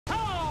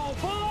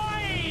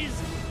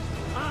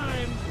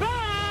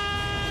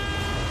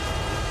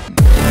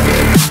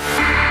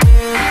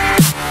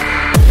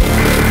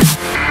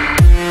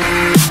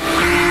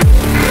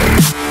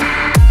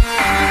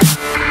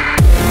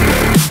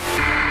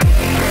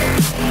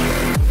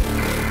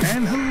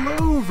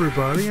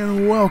everybody,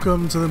 and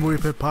welcome to the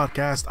Movie Pit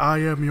Podcast. I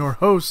am your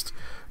host,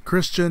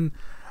 Christian.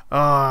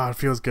 It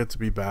feels good to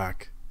be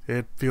back.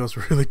 It feels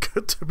really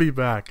good to be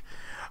back.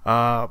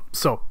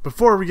 So,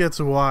 before we get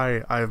to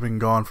why I've been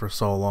gone for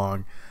so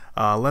long,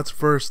 let's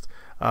first,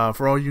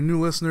 for all you new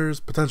listeners,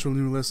 potential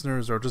new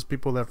listeners, or just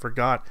people that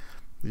forgot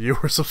you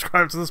were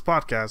subscribed to this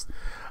podcast,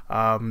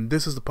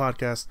 this is the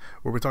podcast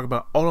where we talk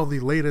about all of the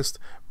latest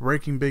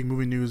breaking big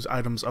movie news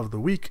items of the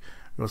week.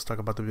 Let's talk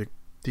about the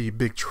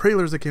big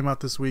trailers that came out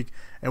this week,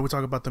 and we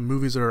talk about the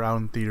movies that are out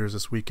in theaters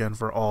this weekend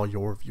for all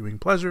your viewing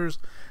pleasures,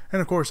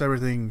 and of course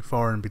everything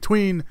far in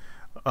between,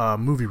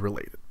 movie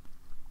related.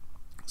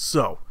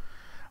 So,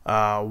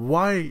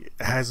 why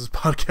has this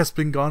podcast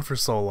been gone for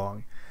so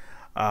long?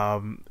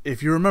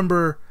 If you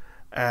remember,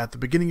 at the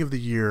beginning of the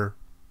year,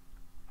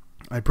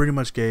 I pretty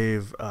much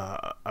gave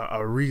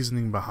a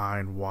reasoning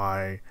behind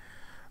why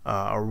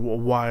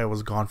I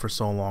was gone for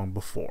so long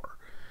before.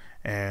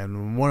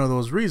 And one of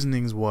those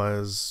reasonings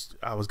was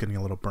I was getting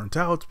a little burnt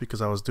out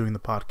because I was doing the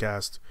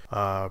podcast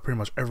pretty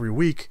much every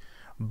week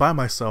by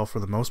myself for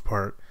the most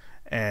part,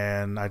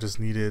 and I just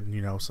needed,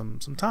 some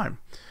time.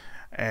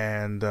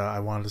 And I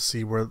wanted to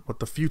see what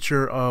the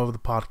future of the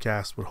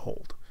podcast would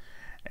hold.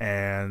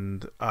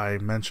 And I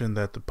mentioned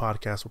that the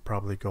podcast will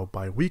probably go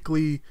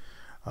bi-weekly,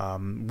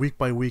 week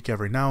by week,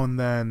 every now and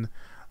then,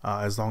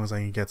 as long as I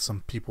can get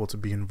some people to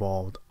be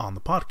involved on the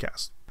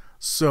podcast.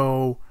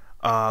 So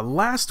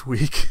last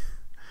week,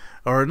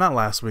 or not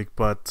last week,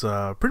 but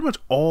pretty much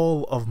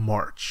all of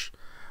March,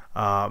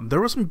 there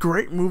were some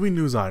great movie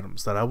news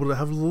items that I would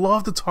have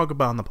loved to talk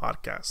about on the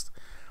podcast.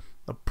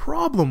 The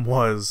problem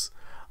was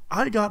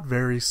I got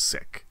very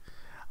sick.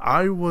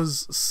 I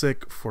was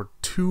sick for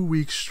 2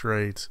 weeks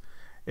straight.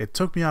 It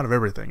took me out of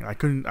everything. I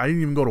didn't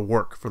even go to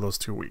work for those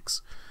 2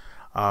 weeks.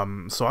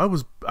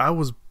 So I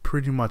was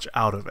pretty much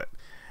out of it.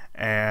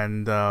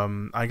 And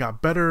I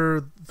got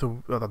better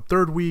the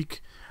third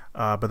week,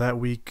 but that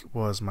week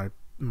was my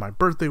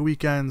birthday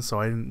weekend, so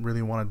I didn't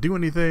really want to do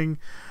anything.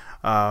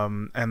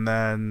 And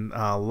then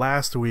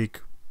last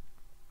week,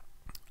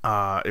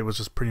 it was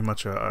just pretty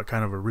much a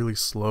kind of a really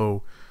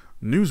slow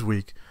news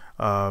week.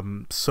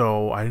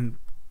 So I didn't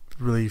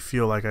really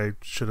feel like I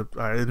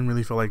didn't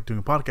really feel like doing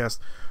a podcast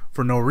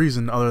for no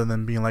reason other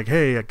than being like,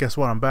 hey, guess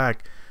what, I'm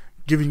back,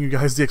 giving you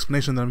guys the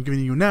explanation that I'm giving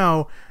you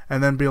now,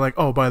 and then be like,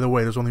 oh, by the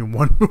way, there's only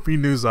one movie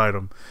news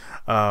item,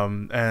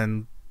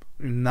 and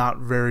not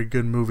very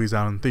good movies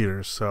out in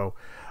theaters. So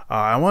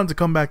I wanted to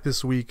come back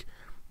this week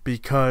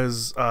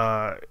because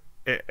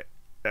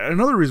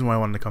another reason why I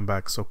wanted to come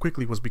back so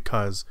quickly was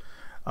because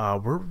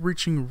we're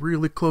reaching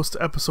really close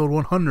to episode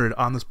 100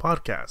 on this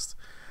podcast.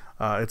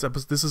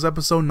 This is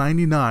episode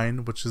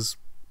 99, which is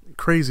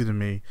crazy to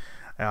me.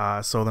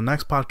 So the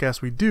next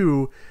podcast we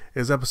do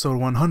is episode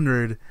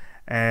 100,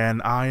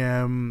 and I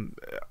am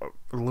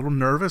a little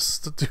nervous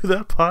to do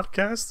that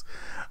podcast.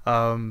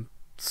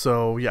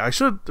 So yeah,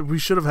 we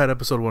should have had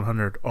episode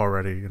 100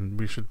 already, and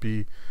we should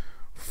be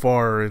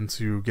far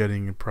into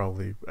getting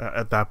probably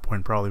at that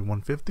point probably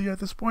 150 at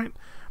this point,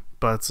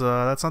 but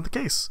that's not the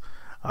case.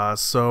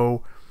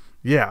 So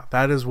yeah,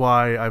 that is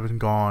why I've been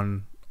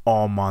gone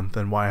all month,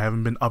 and why I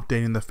haven't been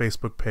updating the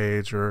Facebook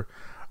page or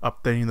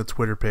updating the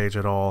Twitter page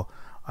at all.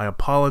 I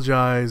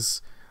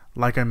apologize.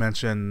 Like I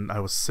mentioned, I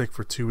was sick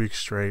for 2 weeks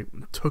straight.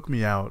 It took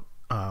me out,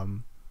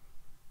 and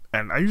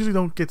I usually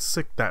don't get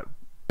sick that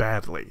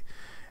badly,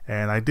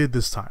 and I did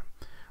this time.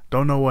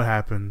 Don't know what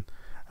happened,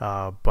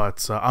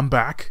 but I'm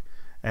back,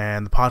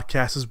 and the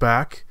podcast is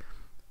back,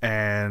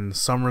 and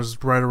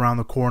summer's right around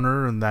the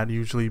corner, and that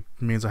usually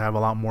means I have a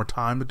lot more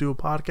time to do a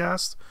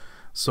podcast.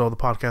 So the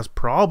podcast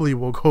probably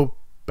will go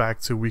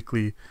back to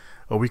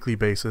a weekly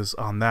basis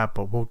on that,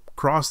 but we'll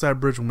cross that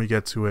bridge when we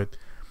get to it.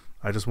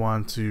 I just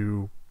wanted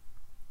to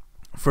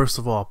first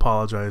of all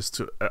apologize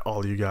to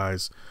all you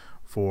guys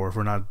for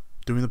not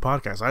doing the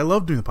podcast. I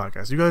love doing the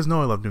podcast. You guys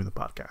know I love doing the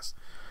podcast,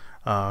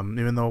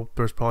 even though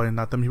there's probably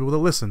not that many people that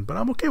listen, but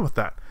I'm okay with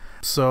that.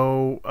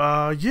 So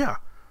yeah,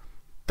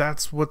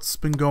 that's what's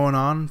been going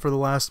on for the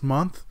last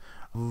month.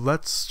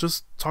 Let's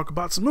just talk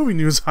about some movie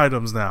news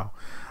items now.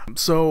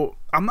 So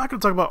I'm not going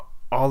to talk about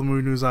all the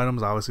movie news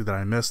items, obviously, that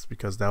I missed,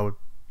 because that would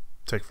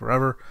take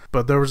forever.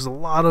 But there was a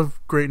lot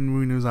of great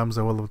movie news items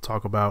I would love to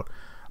talk about.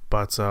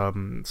 But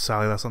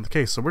sadly, that's not the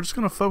case. So we're just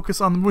going to focus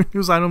on the movie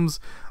news items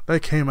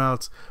that came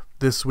out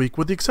this week,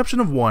 with the exception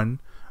of one,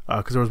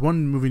 because there was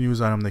one movie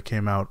news item that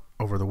came out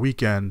over the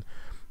weekend,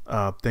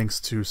 thanks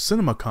to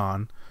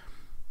CinemaCon.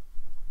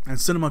 And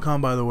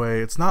CinemaCon, by the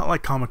way, it's not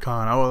like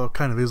Comic-Con. Oh, it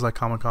kind of is like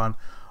Comic-Con.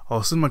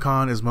 Although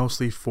CinemaCon is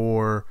mostly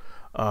for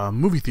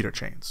movie theater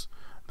chains.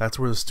 That's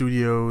where the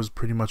studios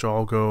pretty much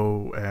all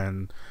go,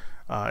 and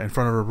in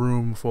front of a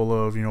room full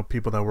of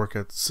people that work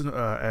at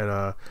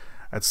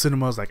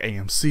cinemas like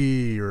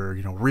AMC or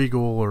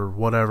Regal or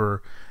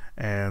whatever,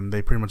 and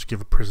they pretty much give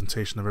a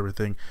presentation of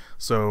everything.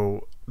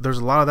 So there's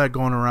a lot of that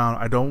going around.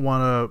 I don't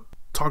want to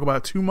talk about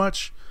it too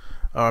much.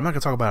 I'm not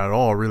going to talk about it at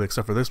all, really,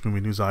 except for this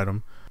movie news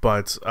item.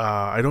 But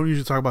I don't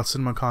usually talk about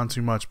CinemaCon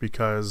too much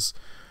because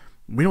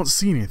we don't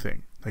see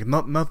anything. Like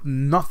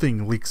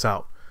nothing leaks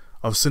out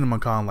of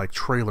CinemaCon, like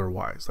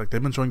trailer-wise. Like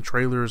they've been showing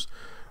trailers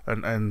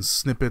and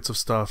snippets of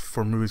stuff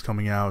for movies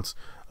coming out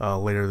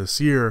later this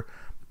year,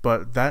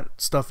 but that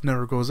stuff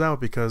never goes out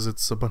because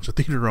it's a bunch of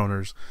theater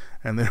owners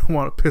and they don't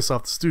want to piss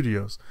off the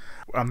studios.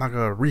 I'm not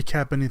going to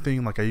recap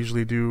anything like I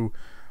usually do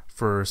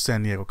for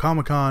San Diego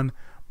Comic-Con,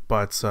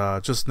 but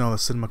just know that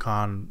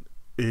CinemaCon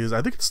is,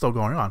 I think it's still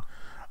going on.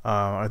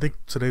 I think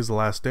today's the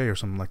last day or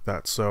something like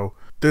that. So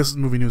this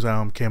movie news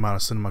item came out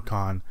of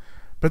CinemaCon,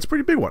 but it's a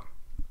pretty big one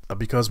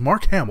because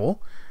Mark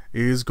Hamill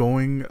is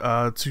going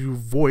to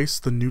voice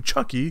the new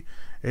Chucky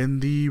in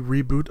the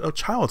reboot of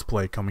Child's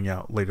Play coming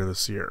out later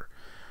this year.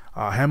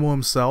 Hamill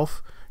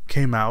himself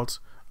came out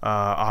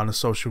on his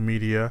social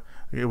media.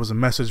 It was a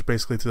message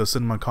basically to the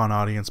CinemaCon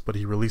audience, but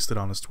he released it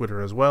on his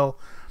Twitter as well,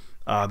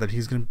 that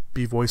he's going to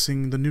be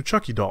voicing the new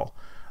Chucky doll.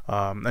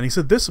 And he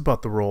said this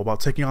about the role, about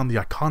taking on the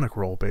iconic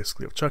role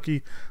basically of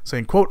Chucky,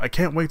 saying, quote, "I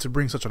can't wait to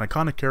bring such an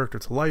iconic character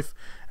to life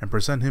and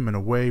present him in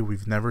a way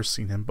we've never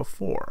seen him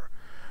before."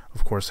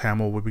 Of course,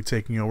 Hamill will be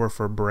taking over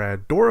for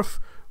Brad Dourif,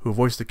 who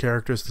voiced the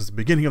character since the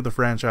beginning of the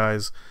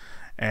franchise.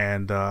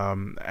 And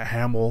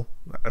Hamill,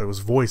 his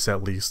voice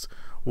at least,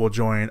 will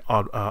join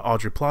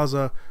Audrey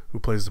Plaza, who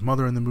plays the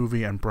mother in the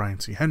movie, and Brian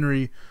T.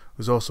 Henry,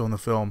 who's also in the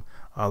film.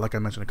 Like I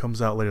mentioned, it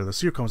comes out later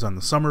this year, comes out in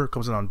the summer,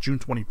 comes out on June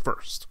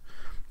 21st.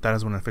 That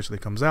is when it officially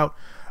comes out.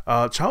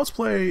 Child's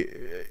Play,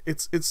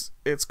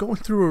 it's going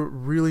through a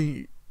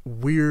really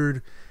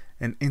weird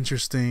and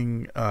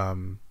interesting,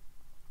 and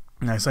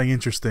I say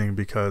interesting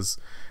because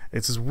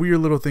it's this weird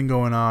little thing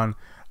going on.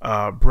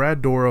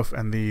 Brad Dourif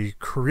and the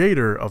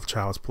creator of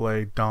Child's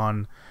Play,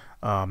 Don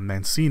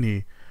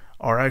Mancini,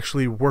 are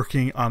actually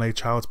working on a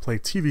Child's Play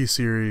TV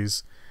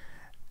series,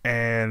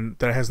 and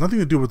that has nothing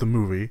to do with the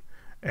movie.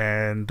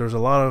 And there's a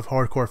lot of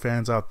hardcore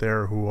fans out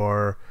there who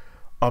are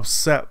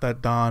upset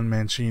that Don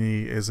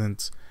Mancini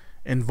isn't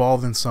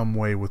involved in some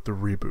way with the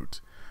reboot,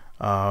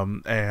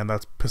 and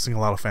that's pissing a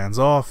lot of fans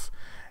off.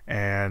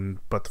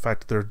 But the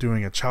fact that they're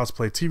doing a Child's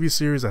Play TV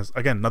series has,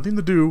 again, nothing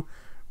to do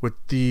with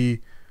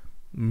the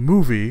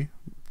movie,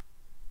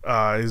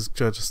 is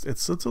just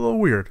it's a little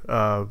weird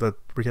that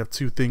we have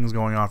two things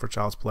going on for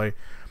Child's Play.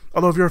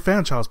 Although if you're a fan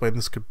of Child's Play,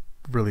 this could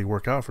really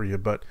work out for you.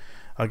 But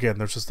again,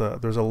 there's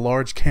a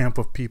large camp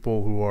of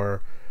people who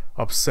are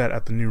upset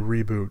at the new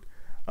reboot,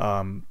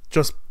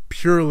 just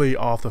purely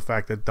off the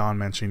fact that Don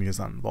Mancini is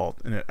not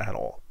involved in it at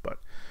all. But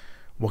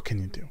what can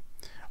you do?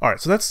 Alright,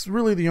 so that's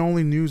really the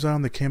only news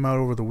item that came out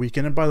over the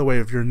weekend. And by the way,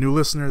 if you're a new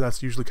listener,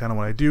 that's usually kind of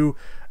what I do.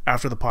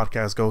 After the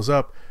podcast goes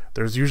up,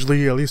 there's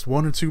usually at least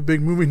one or two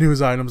big movie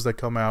news items that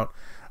come out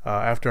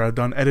after I've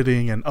done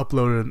editing and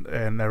uploaded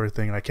and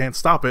everything, and I can't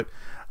stop it,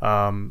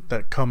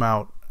 that come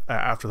out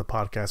after the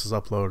podcast is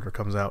uploaded or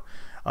comes out.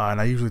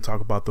 And I usually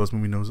talk about those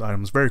movie news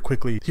items very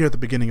quickly here at the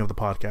beginning of the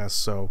podcast,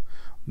 so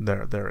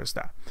there is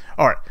that.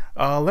 Alright,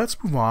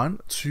 let's move on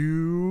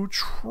to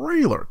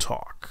trailer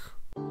talk.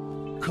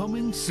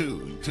 Coming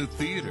soon to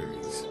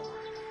theaters.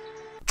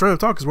 Trailer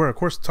talk is where, of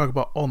course, we talk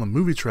about all the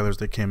movie trailers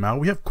that came out.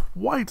 We have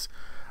quite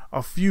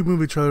a few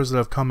movie trailers that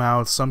have come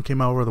out. Some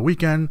came out over the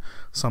weekend,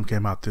 some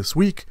came out this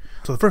week.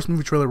 So the first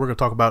movie trailer we're going to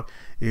talk about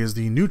is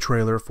the new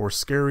trailer for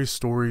Scary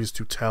Stories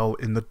to Tell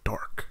in the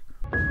Dark.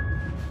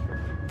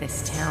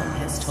 This town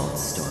has told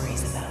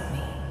stories about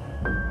me.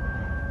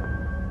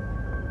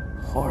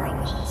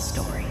 Horrible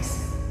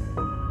stories.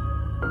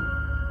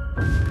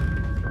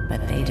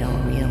 But they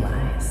don't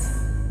realize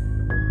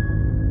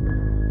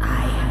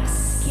I have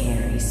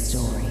scary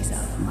stories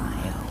of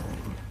my own.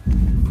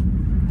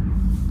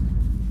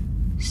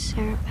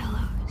 Sarah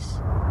Bellows.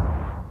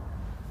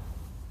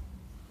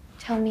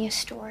 Tell me a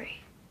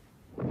story.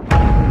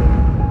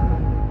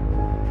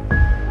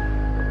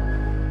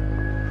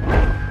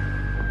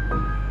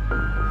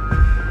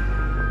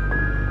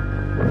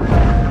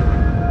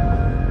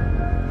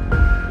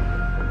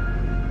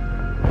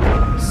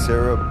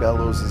 Sarah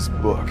Bellows'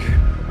 book,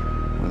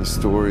 where the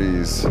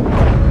stories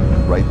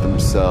write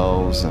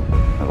themselves and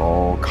it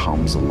all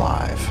comes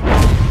alive.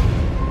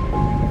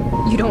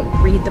 You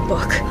don't read the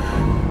book.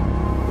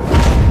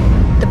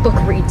 The book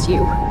reads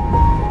you.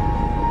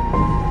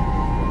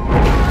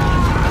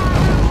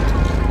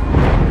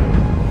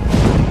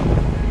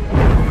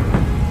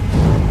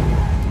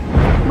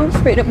 I'm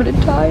afraid I'm gonna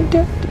die,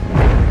 Dad.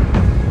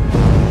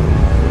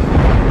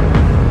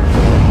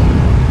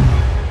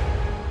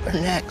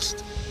 We're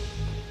next.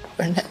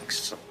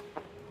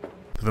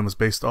 The film is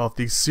based off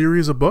the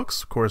series of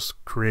books, of course,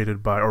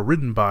 created by or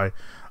written by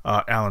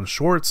Alan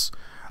Schwartz.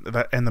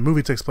 And the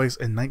movie takes place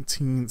in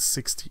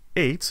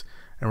 1968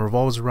 and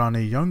revolves around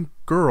a young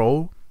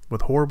girl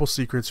with horrible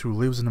secrets who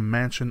lives in a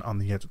mansion on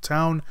the edge of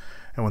town.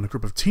 And when a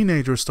group of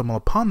teenagers stumble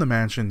upon the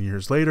mansion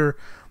years later,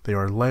 they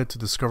are led to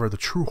discover the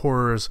true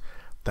horrors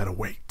that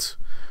await.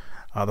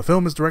 The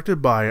film is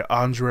directed by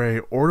Andre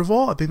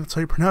Ordeval. I think that's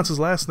how you pronounce his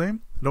last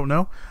name. I don't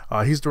know.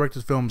 He's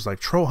directed films like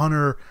Troll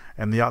Hunter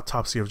and The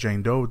Autopsy of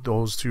Jane Doe.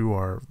 Those two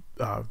are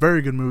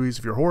very good movies.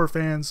 If you're horror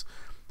fans,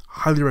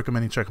 highly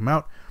recommend you check them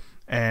out.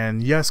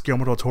 And yes,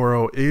 Guillermo del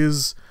Toro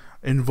is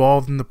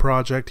involved in the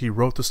project. He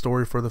wrote the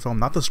story for the film,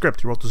 not the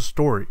script. He wrote the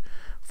story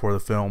for the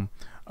film.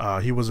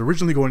 He was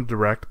originally going to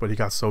direct, but he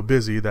got so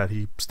busy that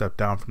he stepped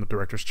down from the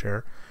director's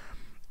chair.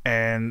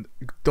 And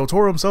Del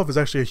Toro himself is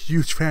actually a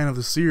huge fan of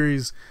the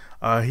series.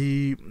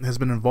 He has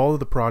been involved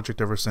with the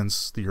project ever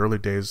since the early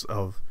days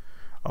of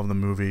the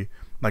movie.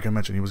 Like I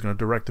mentioned, he was going to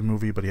direct the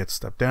movie, but he had to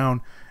step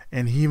down.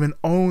 And he even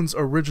owns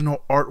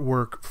original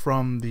artwork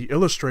from the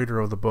illustrator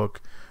of the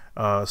book,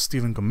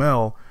 Stephen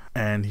Kumail.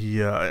 And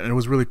and it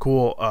was really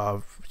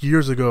cool.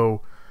 Years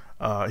ago,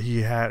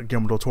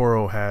 Guillermo del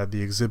Toro had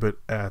the exhibit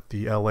at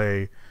the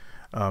LA,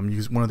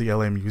 one of the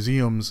LA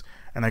museums,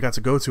 and I got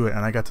to go to it,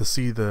 and I got to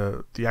see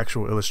the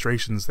actual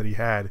illustrations that he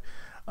had,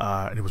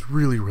 and it was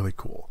really, really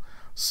cool.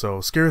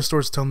 So, Scariest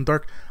Stories to Tell in the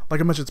Dark,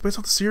 like I mentioned, it's based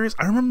off the series.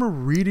 I remember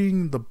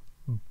reading the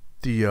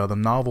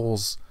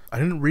novels. I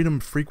didn't read them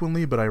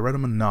frequently, but I read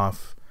them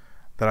enough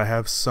that I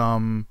have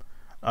some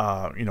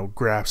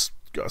grasp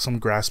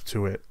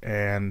to it.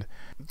 And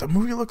the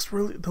movie looks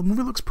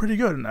pretty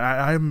good. And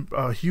I'm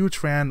a huge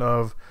fan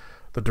of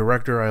the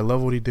director. I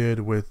love what he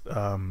did with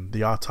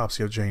The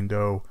Autopsy of Jane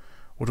Doe,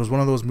 which was one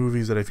of those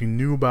movies that if you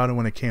knew about it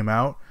when it came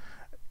out,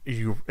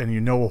 a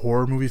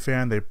horror movie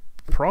fan,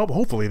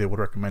 hopefully they would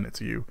recommend it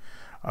to you.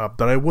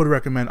 But I would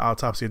recommend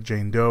Autopsy of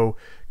Jane Doe,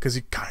 because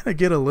you kind of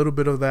get a little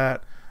bit of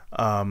that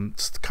kind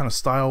of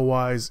style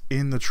wise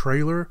in the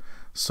trailer.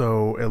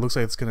 So it looks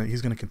like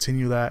he's gonna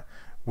continue that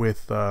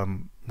with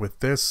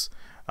this,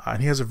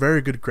 and he has a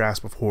very good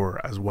grasp of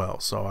horror as well.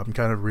 So I'm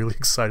kind of really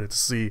excited to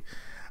see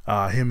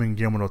him and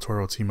Guillermo del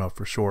Toro team up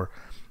for sure.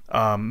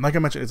 Like I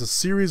mentioned, it's a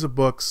series of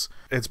books.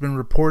 It's been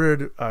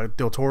reported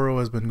Del Toro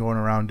has been going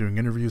around doing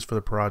interviews for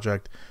the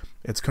project.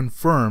 It's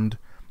confirmed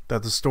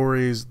that the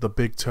stories, The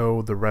Big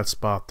Toe, The Red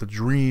Spot, The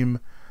Dream,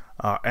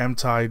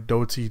 Amtai,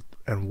 Doty,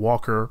 and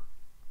Walker,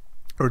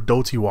 or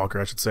Doty Walker,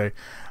 I should say,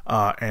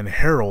 and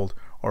Harold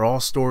are all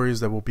stories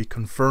that will be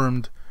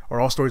confirmed, or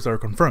all stories that are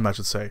confirmed, I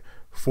should say,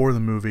 for the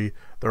movie.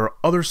 There are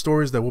other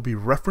stories that will be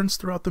referenced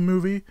throughout the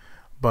movie,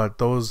 but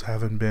those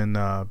haven't been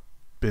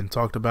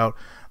talked about.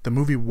 The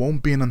movie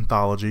won't be an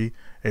anthology.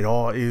 It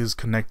all is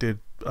connected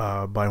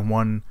by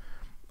one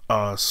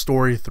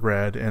story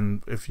thread,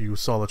 and if you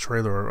saw the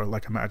trailer, or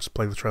like I just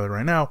played the trailer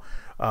right now,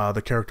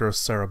 the character of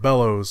Sarah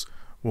Bellows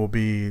will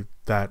be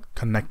that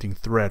connecting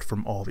thread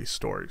from all these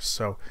stories.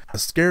 So,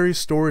 Scary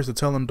Stories to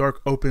Tell in the Dark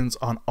opens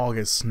on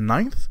August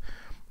 9th.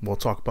 We'll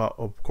talk about,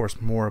 of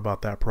course, more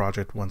about that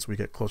project once we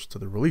get closer to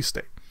the release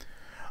date.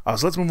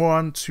 So let's move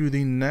on to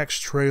the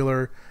next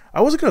trailer.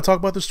 I wasn't going to talk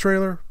about this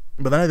trailer,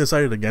 but then I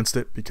decided against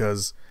it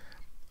because,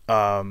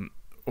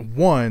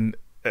 one,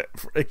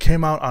 it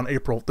came out on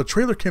April. The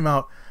trailer came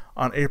out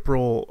on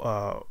April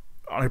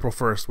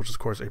 1st, which is, of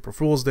course, April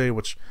Fool's Day,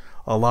 which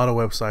a lot of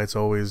websites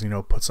always,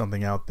 put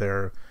something out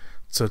there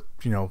to,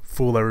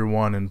 fool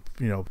everyone and,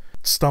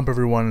 stump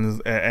everyone.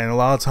 And a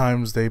lot of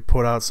times they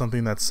put out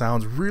something that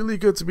sounds really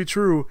good to be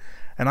true.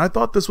 And I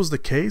thought this was the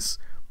case,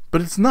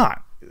 but it's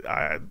not.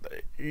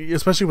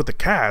 Especially with the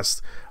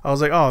cast, I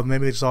was like, oh,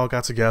 maybe they just all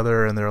got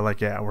together and they're like,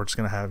 yeah, we're just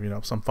going to have,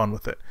 some fun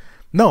with it.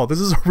 No, this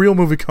is a real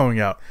movie coming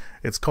out.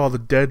 It's called The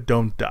Dead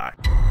Don't Die.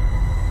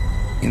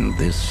 In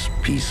this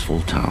peaceful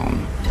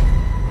town,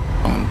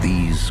 on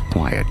these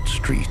quiet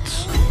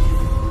streets,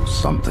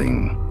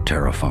 something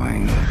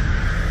terrifying,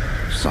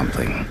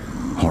 something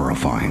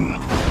horrifying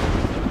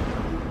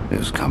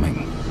is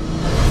coming.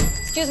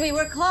 Excuse me,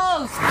 we're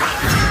closed.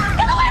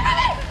 Get away from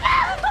me!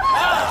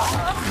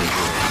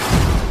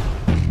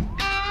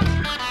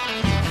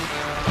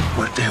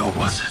 What the hell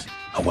was it?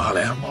 A wild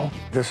animal?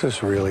 This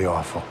is really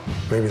awful.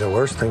 Maybe the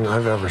worst thing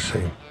I've ever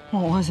seen.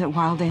 What was it,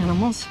 wild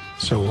animals?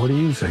 So what are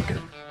you thinking?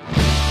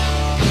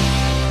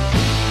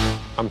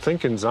 I'm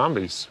thinking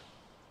zombies.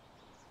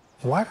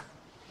 What?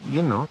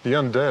 You know, the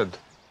undead.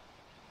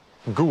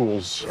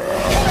 Ghouls.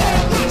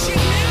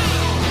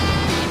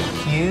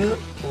 You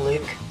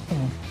look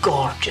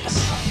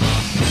gorgeous.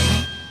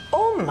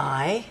 Oh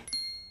my.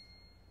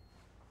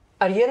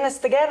 Are you in this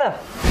together?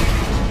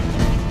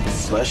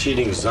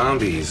 Flesh-eating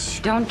zombies.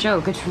 Don't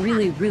joke, it's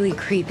really, really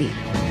creepy.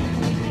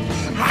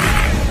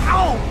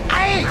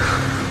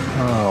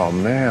 Oh,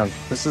 man.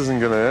 This isn't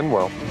gonna end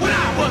well. When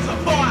I was a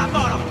boy, I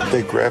thought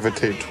they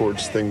gravitate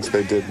towards things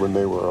they did when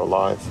they were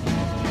alive.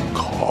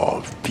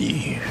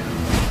 Coffee.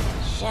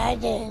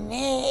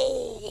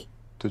 Chardonnay.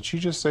 Did she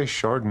just say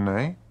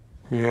Chardonnay?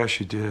 Yeah,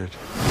 she did. 1,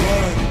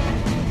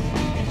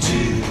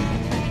 2,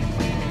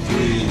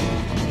 3,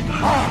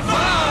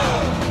 4.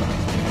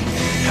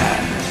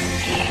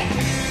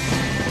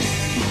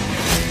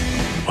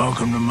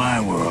 Welcome to my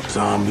world,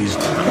 zombies.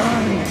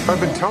 I've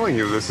been telling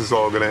you this is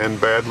all gonna end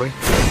badly.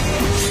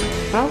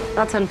 Well,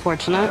 that's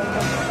unfortunate.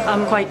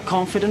 I'm quite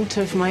confident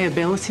of my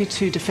ability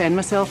to defend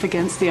myself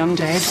against the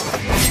undead.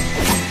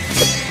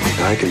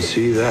 I can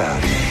see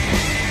that.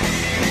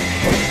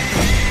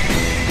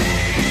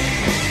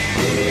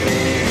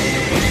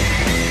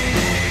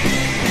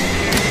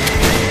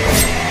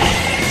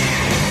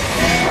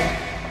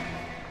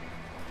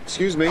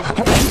 Excuse me.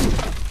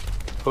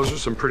 Those are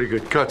some pretty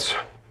good cuts.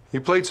 You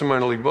played some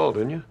minor league ball,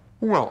 didn't you?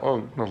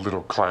 Well, a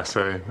little Class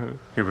A.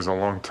 It was a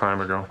long time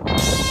ago.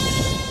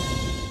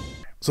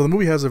 So the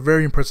movie has a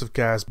very impressive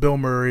cast. Bill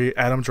Murray,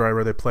 Adam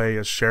Driver, they play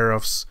as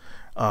sheriffs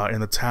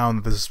in the town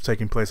that this is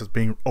taking place, as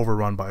being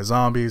overrun by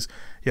zombies.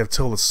 You have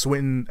Tilda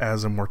Swinton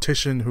as a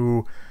mortician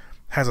who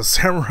has a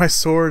samurai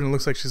sword and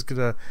looks like she's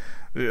gonna...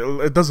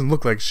 It doesn't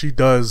look like she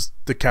does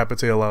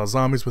decapitate a lot of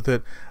zombies with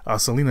it.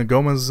 Selena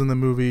Gomez is in the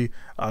movie.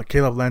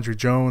 Caleb Landry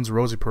Jones,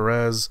 Rosie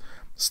Perez,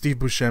 Steve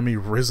Buscemi,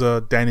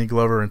 RZA, Danny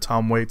Glover, and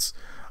Tom Waits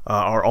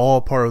are all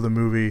part of the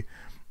movie.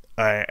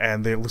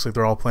 And it looks like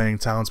they're all playing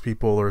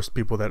townspeople or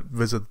people that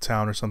visit the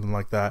town or something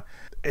like that.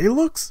 It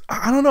looks,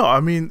 I don't know, I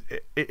mean,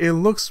 it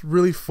looks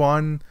really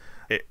fun.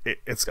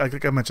 It's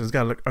like I mentioned, it's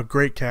got a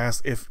great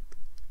cast. If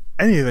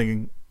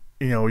anything,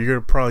 you know,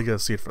 you're probably going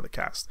to see it for the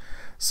cast.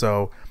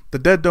 So, The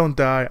Dead Don't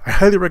Die, I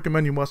highly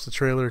recommend you watch the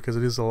trailer because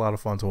it is a lot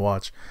of fun to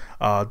watch.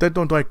 Dead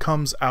Don't Die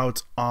comes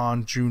out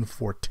on June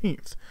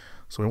 14th,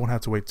 so we won't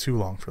have to wait too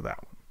long for that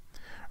one.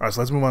 Alright,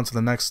 so let's move on to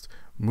the next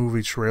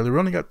movie trailer. We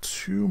only got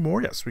two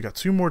more. Yes, we got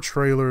two more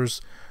trailers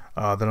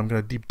that I'm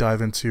going to deep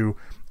dive into.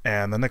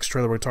 And the next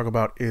trailer we're going to talk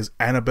about is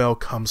Annabelle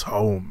Comes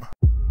Home.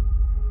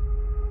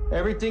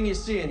 Everything you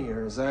see in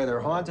here is either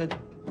haunted,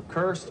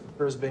 cursed,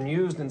 or has been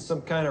used in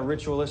some kind of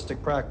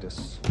ritualistic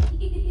practice.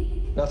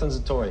 Nothing's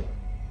a toy.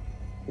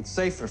 It's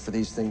safer for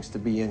these things to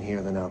be in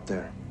here than out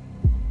there.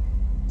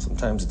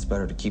 Sometimes it's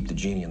better to keep the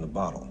genie in the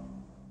bottle.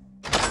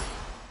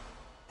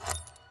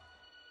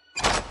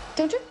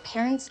 Don't your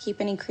parents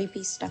keep any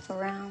creepy stuff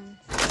around?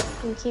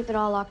 We keep it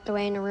all locked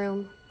away in a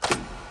room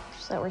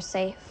so that we're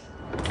safe.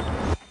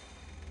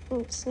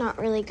 It's not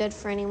really good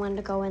for anyone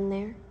to go in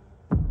there.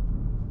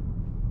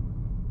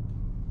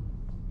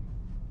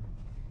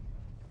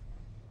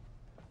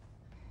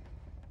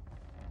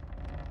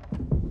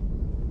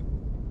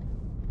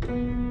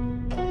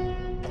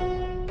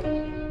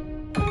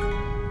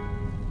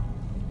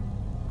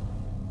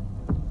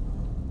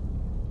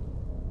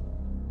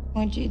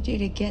 What'd you do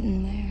to get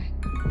in there?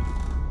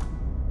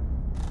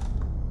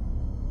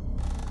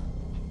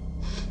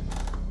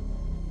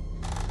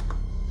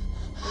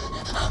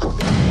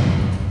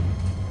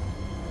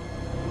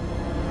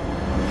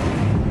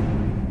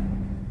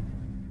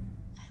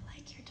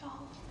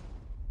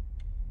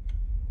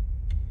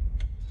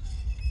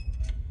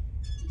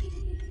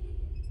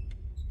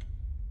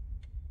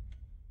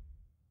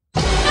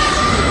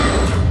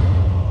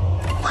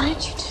 What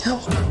did you do?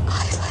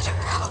 I let her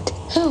out.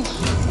 Who?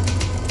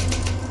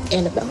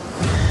 Annabelle.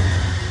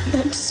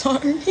 I'm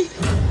sorry.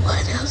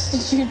 What else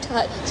did you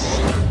touch?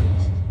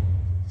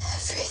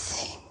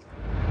 Everything.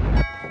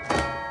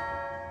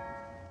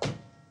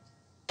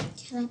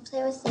 Can I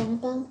play with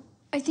Annabelle?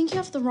 I think you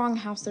have the wrong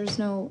house. There's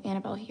no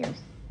Annabelle here.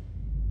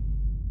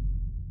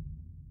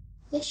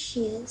 Yes,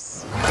 she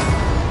is.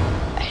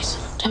 I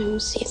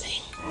sometimes see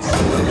things.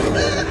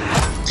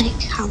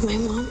 Like how my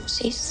mom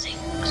sees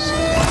things.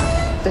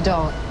 The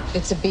doll,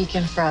 it's a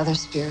beacon for other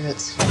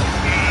spirits.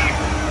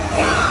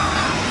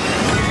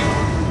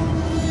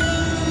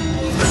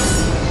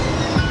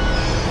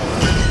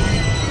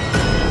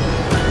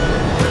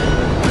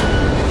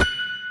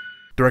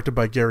 Directed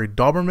by Gary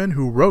Dauberman,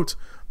 who wrote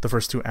the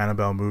first two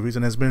Annabelle movies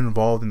and has been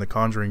involved in the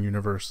Conjuring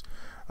universe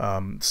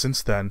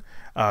since then.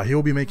 He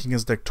will be making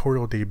his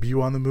directorial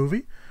debut on the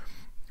movie,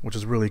 which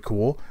is really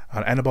cool.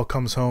 Annabelle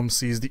Comes Home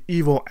sees the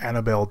evil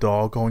Annabelle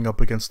doll going up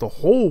against the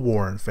whole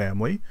Warren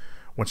family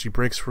when she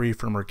breaks free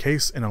from her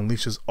case and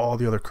unleashes all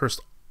the other cursed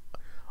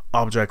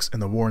objects in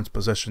the Warrens'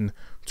 possession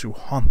to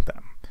haunt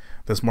them.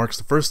 This marks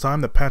the first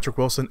time that Patrick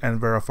Wilson and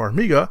Vera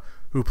Farmiga,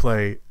 who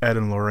play Ed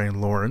and Lorraine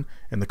Lauren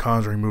in the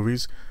Conjuring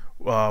movies,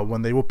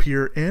 when they will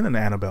appear in an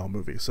Annabelle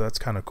movie. So that's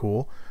kind of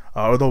cool.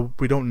 Although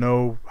we don't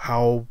know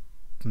how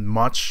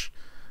much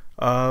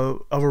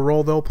of a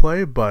role they'll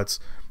play, but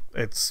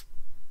that's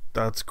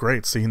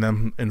great seeing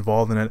them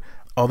involved in it.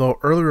 Although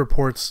early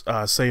reports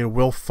say it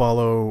will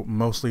follow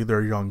mostly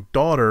their young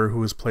daughter,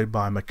 who is played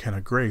by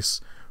McKenna Grace,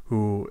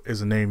 who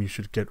is a name you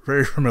should get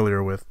very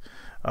familiar with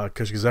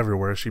because she's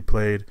everywhere. She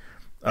played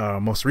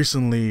most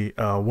recently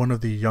one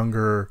of the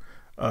younger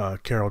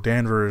Carol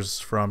Danvers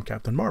from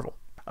Captain Marvel.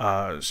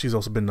 She's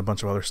also been in a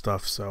bunch of other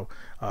stuff, so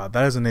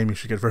that is a name you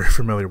should get very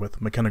familiar with,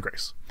 McKenna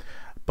Grace.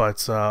 But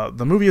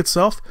the movie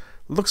itself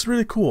looks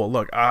really cool.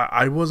 Look,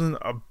 I wasn't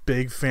a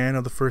big fan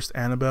of the first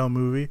Annabelle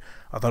movie.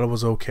 I thought it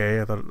was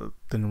okay. I thought it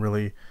didn't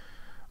really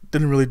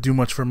do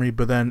much for me.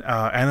 But then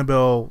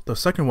Annabelle, the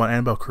second one,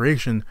 Annabelle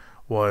Creation,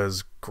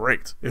 was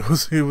great. It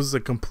was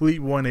a complete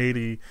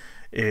 180.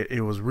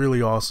 It was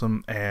really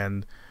awesome.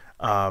 And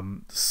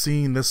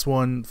seeing this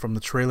one from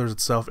the trailers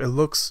itself, it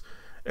looks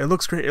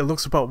great. It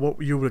looks about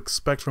what you would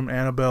expect from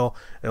Annabelle.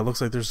 It looks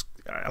like there's,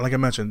 like I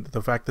mentioned,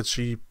 the fact that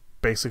she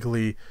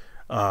basically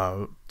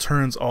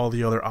turns all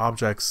the other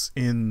objects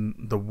in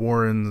the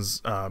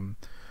Warrens, I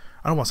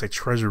don't want to say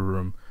treasure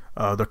room,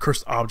 the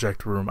cursed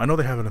object room. I know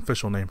they have an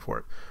official name for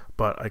it,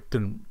 but I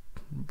didn't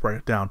write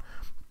it down.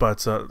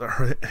 But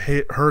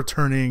her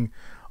turning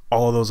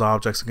all of those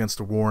objects against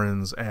the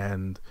Warrens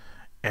and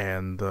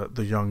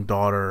the young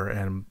daughter,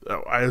 and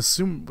I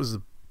assume it was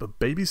a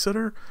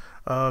babysitter,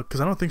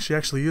 because I don't think she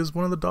actually is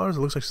one of the daughters.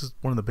 It looks like she's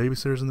one of the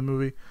babysitters in the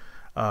movie.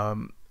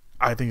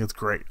 I think it's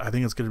great. I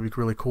think it's going to be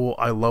really cool.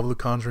 I love the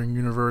Conjuring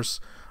universe.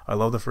 I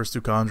love the first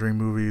 2 Conjuring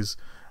movies.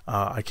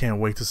 I can't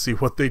wait to see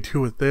what they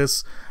do with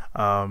this.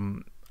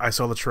 I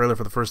saw the trailer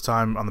for the first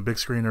time on the big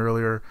screen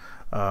earlier,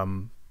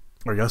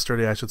 or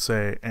yesterday, I should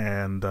say,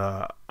 and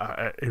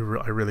I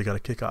really got a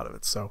kick out of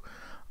it. So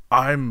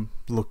I'm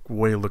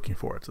way looking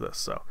forward to this.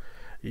 So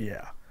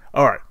yeah.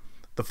 All right.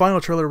 The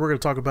final trailer we're going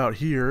to talk about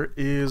here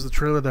is the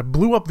trailer that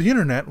blew up the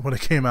internet when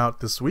it came out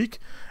this week,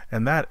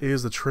 and that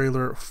is the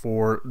trailer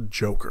for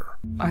Joker.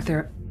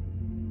 Arthur,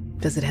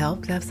 does it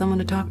help to have someone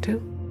to talk to?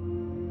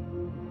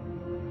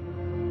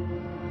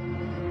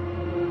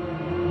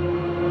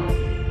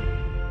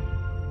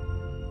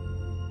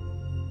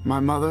 My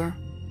mother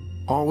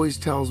always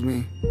tells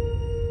me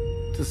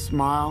to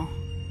smile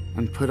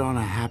and put on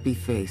a happy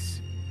face.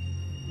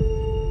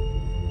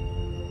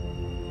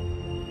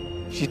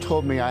 She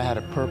told me I had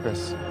a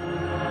purpose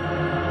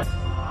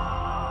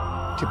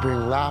to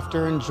bring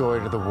laughter and joy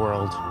to the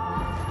world.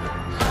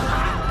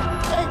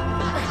 Hey,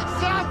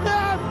 stop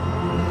them!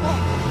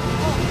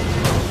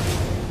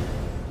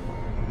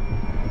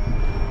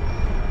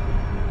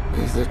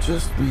 Is it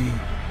just me?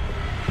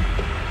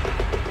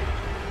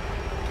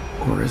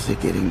 Or is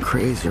it getting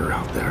crazier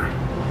out there?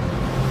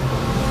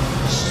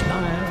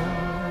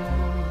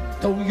 Smile,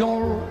 though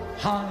your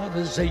heart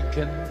is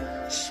aching.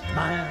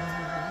 Smile,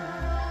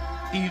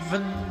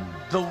 even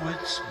though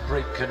it's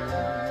breaking.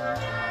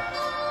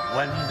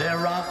 When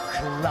there are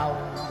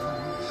clouds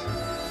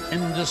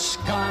in the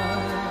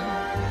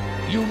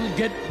sky, you'll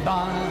get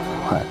by.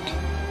 What?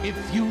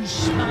 If you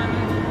smile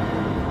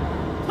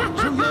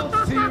to your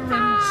fear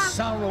and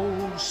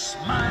sorrow,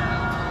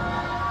 smile,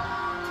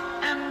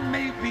 and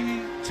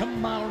maybe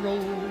tomorrow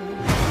you'll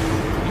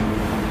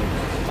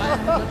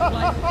find that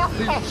life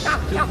is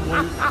still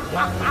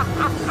worthwhile.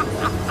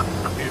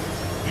 If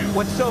you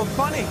What's so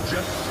funny?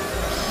 Just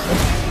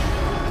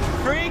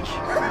freak!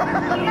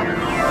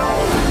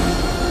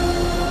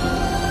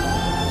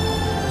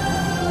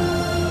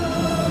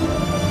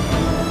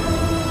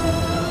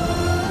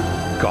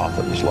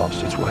 Gotham has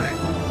lost its way.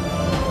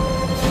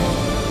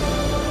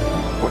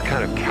 What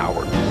kind of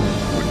coward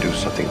would do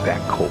something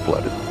that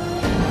cold-blooded?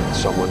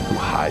 Someone who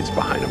hides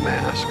behind a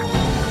mask.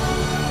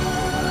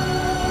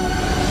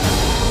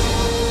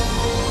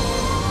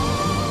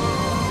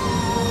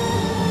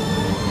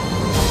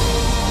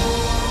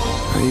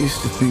 I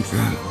used to think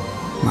that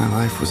my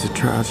life was a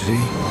tragedy.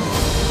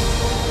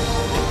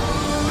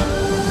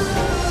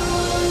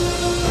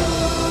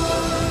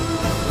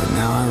 But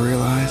now I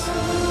realize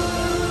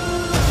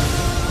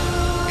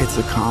it's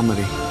a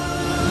comedy.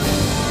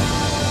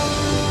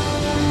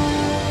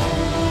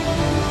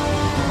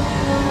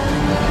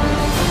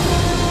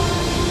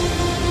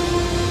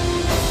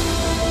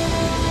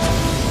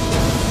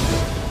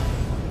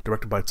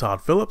 Directed by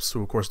Todd Phillips,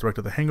 who of course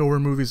directed the Hangover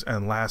movies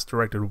and last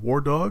directed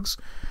War Dogs.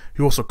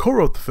 He also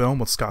co-wrote the film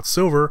with Scott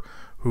Silver,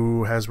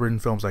 who has written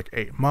films like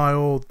 8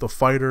 Mile, The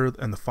Fighter,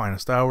 and The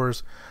Finest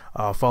Hours.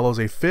 Follows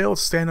a failed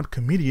stand-up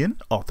comedian,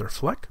 Arthur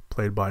Fleck,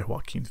 played by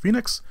Joaquin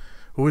Phoenix,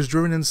 who is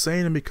driven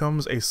insane and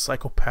becomes a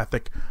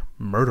psychopathic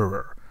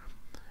murderer.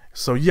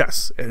 So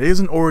yes, it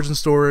is an origin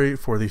story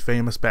for the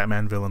famous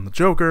Batman villain, the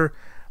Joker,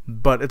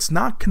 but it's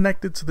not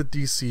connected to the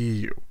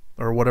DCEU,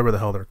 or whatever the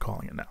hell they're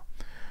calling it now.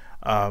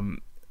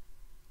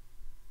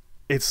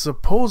 It's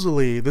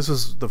supposedly, this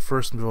is the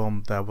first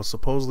film that will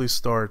supposedly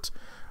start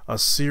a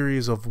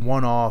series of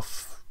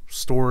one-off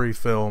story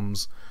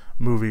films,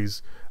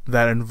 movies,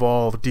 that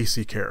involve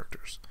DC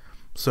characters.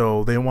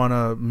 So they want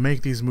to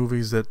make these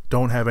movies that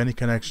don't have any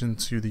connection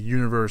to the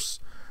universe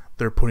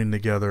they're putting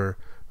together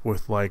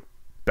with, like,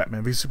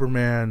 Batman v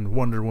Superman,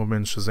 Wonder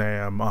Woman,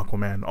 Shazam,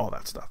 Aquaman, all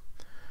that stuff.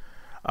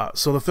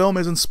 So the film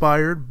is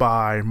inspired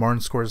by Martin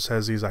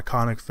Scorsese's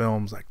iconic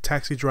films like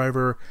Taxi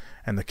Driver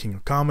and The King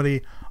of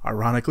Comedy.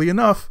 Ironically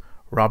enough,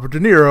 Robert De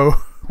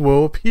Niro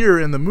will appear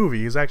in the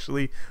movie. He's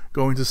actually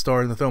going to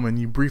star in the film, and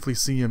you briefly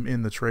see him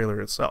in the trailer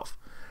itself.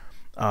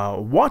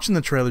 Watching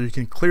the trailer, you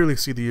can clearly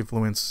see the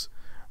influence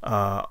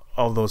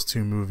of those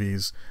two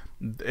movies.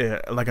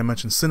 Like I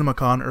mentioned,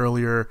 CinemaCon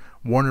earlier,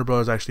 Warner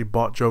Bros. Actually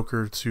bought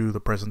Joker to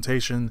the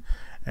presentation,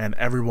 and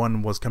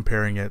everyone was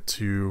comparing it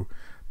to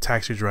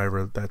Taxi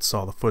Driver that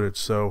saw the footage.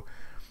 So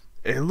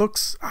it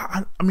looks,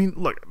 I mean,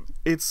 look,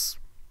 it's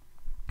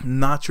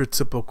not your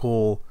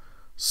typical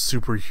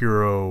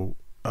superhero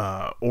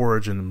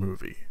origin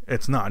movie.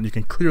 It's not. You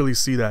can clearly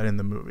see that in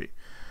the movie,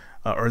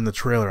 or in the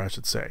trailer, I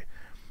should say.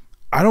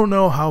 I don't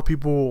know how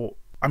people,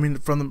 I mean,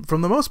 from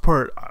the most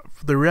part,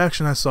 the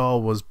reaction I saw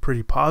was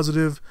pretty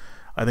positive.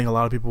 I think a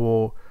lot of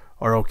people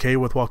are okay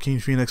with Joaquin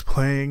Phoenix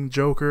playing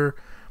Joker.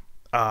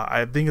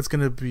 I think it's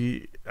going to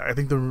be, I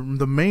think the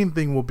main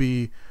thing will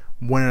be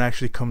when it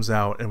actually comes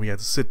out and we have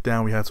to sit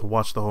down, we have to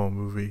watch the whole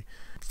movie.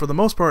 For the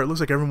most part, it looks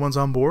like everyone's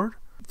on board.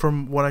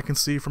 From what I can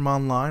see from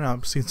online,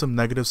 I've seen some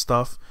negative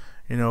stuff,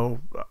 you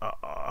know,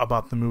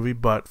 about the movie,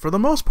 but for the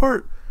most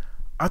part,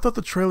 I thought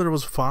the trailer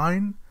was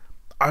fine.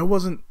 I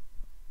wasn't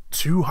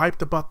too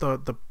hyped about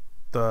the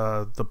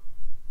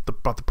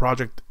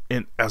project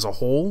as a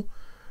whole,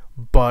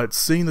 but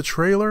seeing the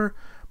trailer,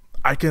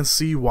 I can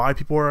see why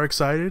people are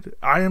excited.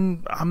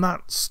 I'm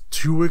not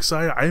too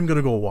excited. I am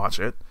gonna go watch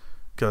it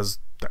because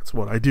that's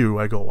what I do.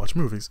 I go watch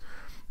movies.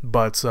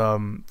 But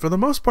for the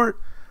most part,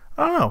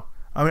 I don't know.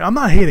 I mean, I'm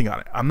not hating on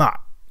it. I'm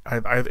not.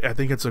 I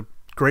think it's a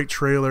great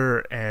trailer,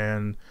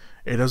 and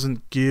it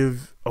doesn't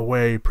give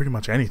away pretty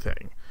much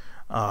anything.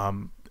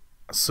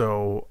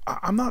 So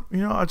I'm not,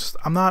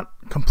 I'm not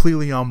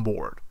completely on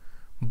board,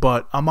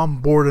 but I'm on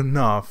board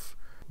enough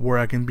where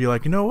I can be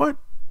like, you know what?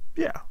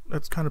 Yeah,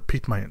 that's kind of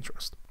piqued my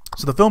interest.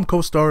 So the film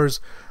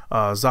co-stars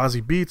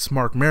Zazie Beetz,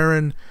 Mark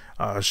Maron,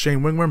 Shane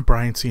Wingman,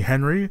 Brian T.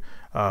 Henry,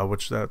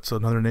 which that's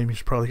another name you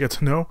should probably get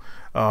to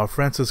know,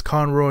 Francis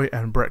Conroy,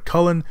 and Brett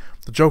Cullen.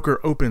 The Joker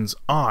opens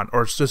on,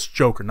 or it's just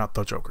Joker, not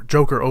The Joker.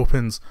 Joker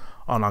opens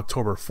on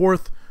October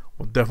 4th.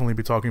 We'll definitely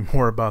be talking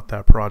more about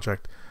that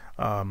project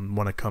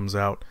when it comes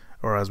out,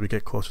 or as we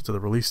get closer to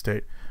the release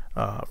date,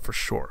 for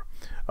sure.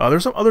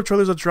 There's some other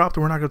trailers that dropped,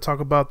 and we're not going to talk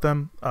about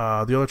them. The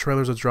other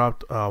trailers that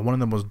dropped, one of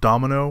them was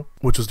Domino,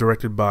 which was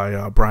directed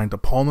by Brian De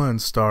Palma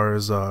and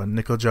stars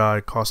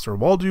Nikolaj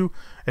Coster-Waldau,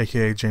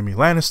 aka Jaime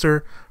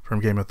Lannister from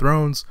Game of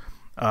Thrones,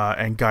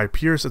 and Guy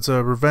Pearce. It's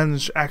a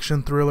revenge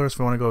action thriller, so if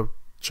you want to go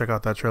check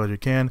out that trailer, you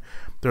can.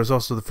 There's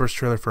also the first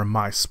trailer for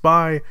My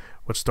Spy,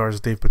 which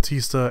stars Dave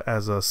Bautista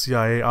as a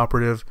CIA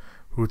operative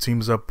who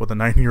teams up with a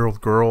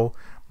 9-year-old girl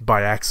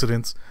by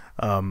accident.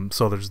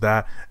 So there's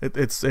that.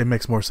 It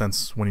makes more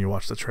sense when you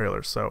watch the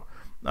trailer. So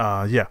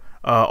yeah,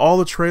 all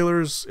the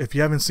trailers, if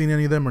you haven't seen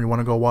any of them or you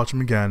want to go watch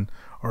them again,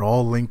 are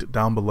all linked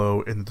down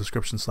below in the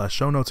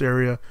description/show notes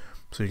area,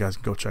 so you guys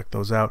can go check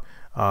those out.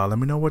 Let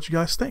me know what you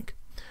guys think.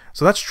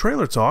 So that's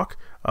trailer talk.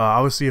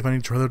 Obviously, if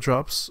any trailer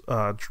drops,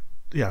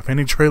 if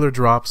any trailer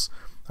drops,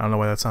 I don't know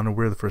why that sounded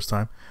weird the first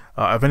time.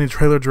 If any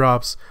trailer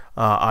drops,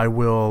 I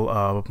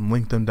will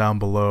link them down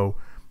below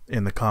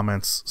in the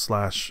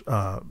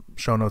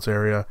comments/show notes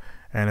area,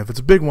 and if it's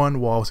a big one,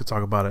 we'll obviously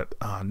talk about it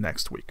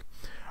next week.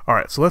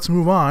 Alright, so let's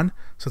move on,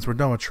 since we're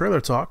done with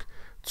trailer talk,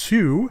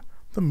 to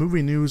the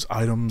movie news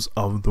items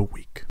of the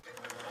week.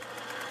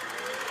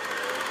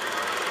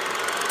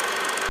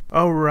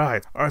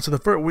 Alright, so the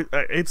first,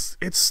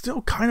 it's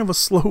still kind of a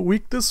slow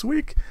week this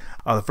week.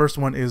 The first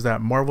one is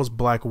that Marvel's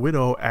Black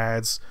Widow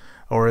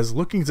is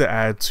looking to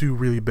add 2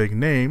 really big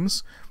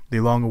names. The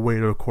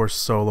long-awaited, of course,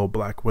 solo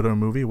Black Widow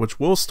movie, which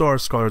will star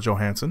Scarlett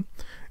Johansson,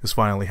 is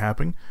finally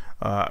happening.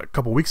 A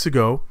couple weeks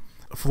ago,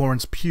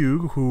 Florence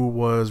Pugh, who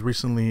was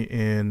recently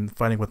in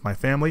Fighting With My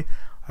Family,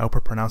 I hope I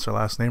pronounced her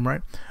last name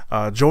right,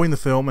 joined the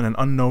film in an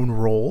unknown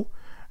role.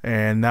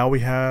 And now we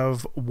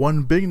have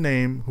one big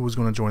name who is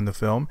going to join the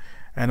film,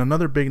 and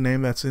another big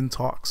name that's in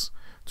talks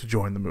to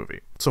join the movie.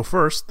 So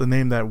first, the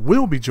name that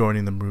will be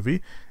joining the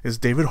movie is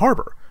David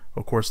Harbour,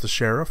 of course, the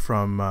sheriff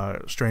from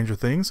Stranger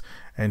Things,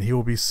 and he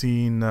will be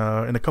seen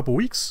in a couple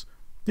weeks.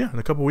 Yeah, in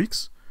a couple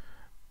weeks.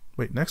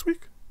 Wait, next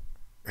week?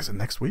 Is it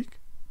next week?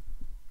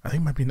 I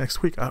think it might be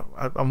next week.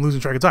 I'm losing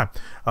track of time.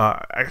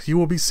 He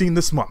will be seen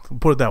this month. We'll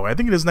put it that way. I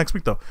think it is next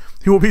week, though.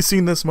 He will be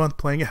seen this month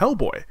playing a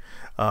Hellboy.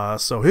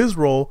 So his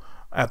role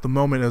at the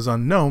moment is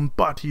unknown,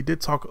 but he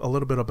did talk a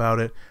little bit about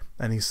it,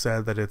 and he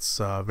said that it's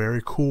a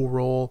very cool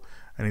role,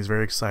 and he's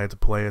very excited to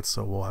play it,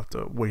 so we'll have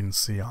to wait and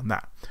see on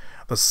that.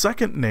 The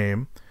second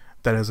name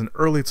that is in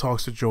early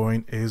talks to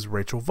join is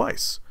Rachel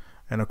Weisz.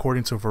 And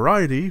according to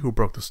Variety, who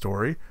broke the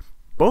story,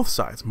 both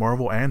sides,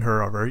 Marvel and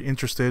her, are very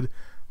interested,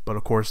 but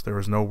of course there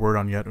is no word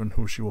on yet on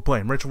who she will play.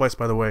 And Rachel Weisz,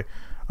 by the way,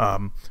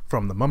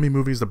 from the Mummy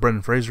movies, the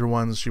Brendan Fraser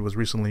ones, she was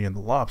recently in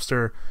The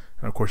Lobster,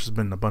 and of course she's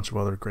been in a bunch of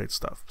other great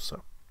stuff.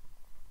 So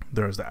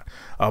there's that.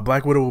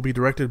 Black Widow will be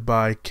directed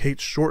by Kate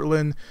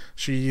Shortland.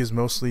 She is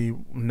mostly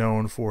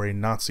known for a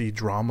Nazi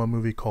drama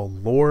movie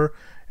called Lore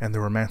and the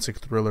romantic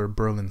thriller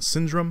Berlin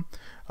Syndrome.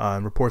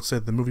 And reports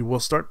said the movie will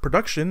start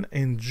production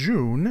in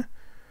June,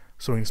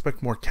 so we can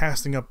expect more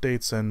casting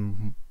updates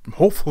and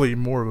hopefully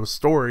more of a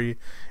story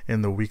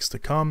in the weeks to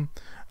come.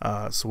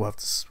 So we'll have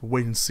to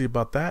wait and see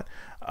about that.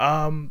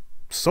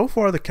 So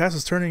far, the cast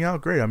is turning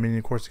out great. I mean,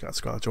 of course, you got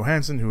Scarlett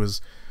Johansson, who has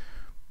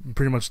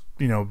pretty much,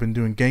 been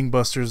doing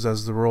gangbusters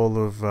as the role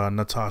of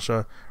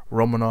Natasha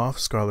Romanoff,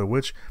 Scarlet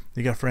Witch.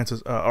 You got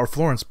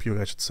Florence Pugh,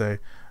 I should say.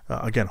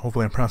 Again,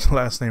 hopefully I'm pronouncing the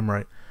last name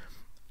right.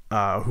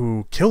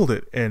 Who killed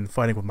it in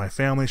Fighting With My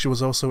Family. She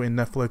was also in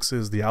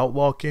Netflix's The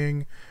Outlaw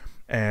King,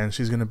 and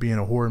she's going to be in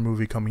a horror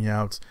movie coming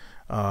out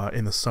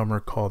in the summer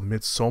called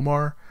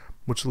Midsommar,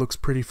 which looks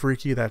pretty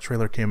freaky. That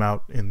trailer came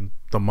out in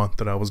the month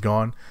that I was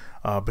gone,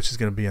 but she's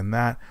going to be in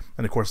that.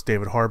 And of course,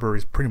 David Harbour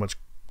is pretty much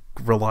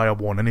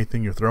reliable on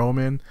anything you throw him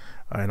in,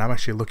 and I'm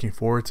actually looking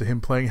forward to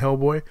him playing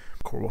Hellboy.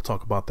 Of course, we'll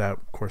talk about that,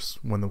 of course,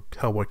 when the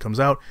Hellboy comes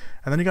out.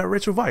 And then you got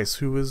Rachel Weisz,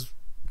 who is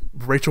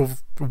Rachel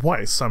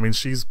Weisz. I mean,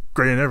 she's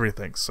great in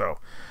everything. So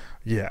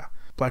yeah,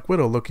 Black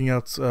Widow looking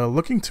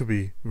to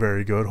be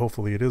very good.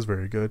 Hopefully it is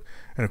very good.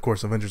 And of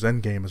course, Avengers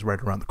Endgame is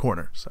right around the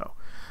corner, so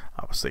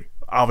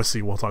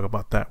obviously we'll talk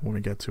about that when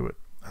we get to it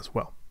as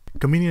well.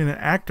 Comedian and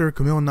actor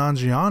Kumail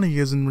Nanjiani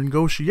is in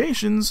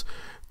negotiations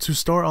to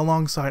star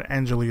alongside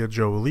Angelina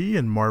Jolie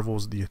in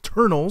Marvel's The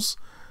Eternals.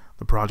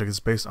 The project is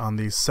based on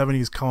the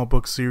 70s comic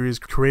book series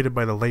created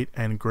by the late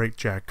and great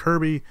Jack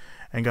Kirby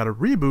and got a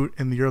reboot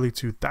in the early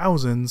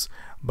 2000s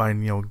by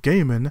Neil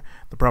Gaiman.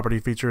 The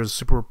property features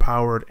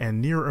superpowered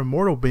and near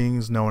immortal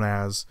beings known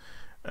as,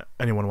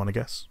 anyone want to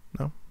guess?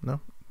 No?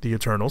 The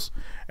Eternals,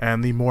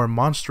 and the more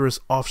monstrous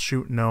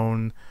offshoot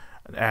known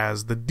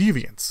as the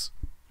Deviants.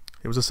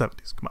 It was the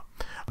 70s, come on.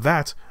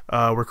 That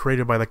were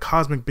created by the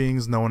cosmic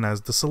beings known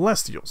as the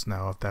Celestials.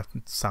 Now, if that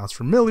sounds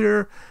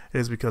familiar, it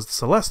is because the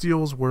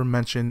Celestials were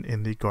mentioned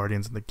in the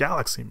Guardians of the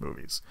Galaxy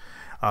movies.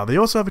 They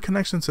also have a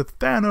connection to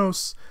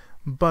Thanos,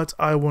 but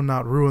I will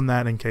not ruin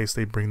that in case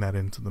they bring that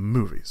into the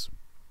movies.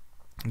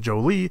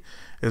 Jolie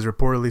is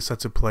reportedly set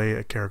to play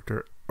a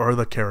character, or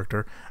the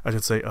character, I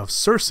should say, of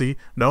Cersei.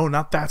 No,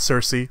 not that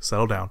Cersei.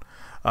 Settle down.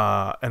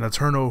 An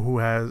Eternal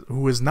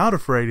who is not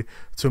afraid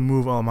to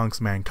move amongst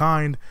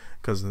mankind,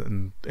 because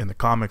in the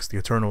comics, the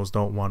Eternals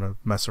don't want to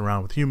mess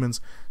around with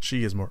humans.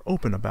 She is more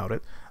open about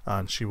it,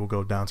 and she will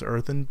go down to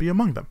Earth and be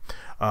among them.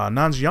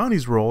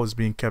 Nanjiani's role is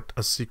being kept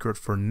a secret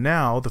for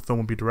now. The film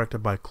will be directed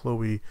by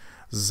Chloe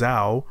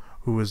Zhao,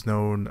 who is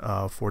known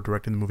for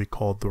directing the movie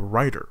called The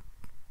Rider.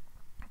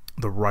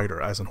 The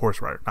Rider, as in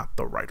horse rider, not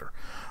the writer,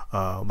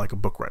 like a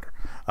book writer.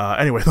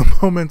 Anyway,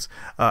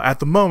 at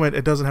the moment,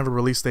 it doesn't have a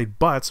release date,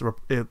 but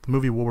the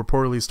movie will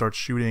reportedly start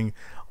shooting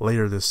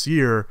later this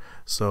year,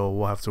 so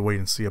we'll have to wait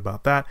and see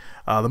about that.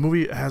 The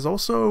movie has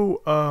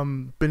also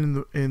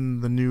been in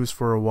the news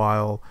for a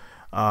while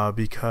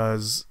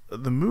because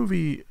the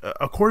movie,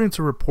 according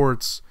to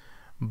reports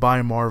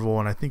by Marvel,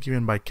 and I think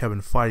even by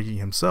Kevin Feige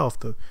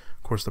himself, of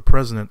course the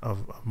president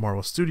of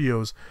Marvel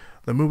Studios,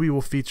 the movie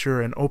will feature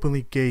an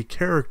openly gay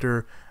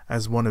character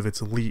as one of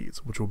its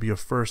leads, which will be a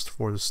first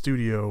for the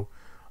studio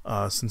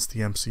since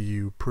the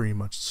MCU pretty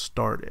much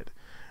started.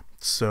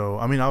 So,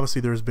 I mean, obviously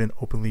there's been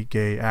openly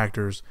gay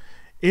actors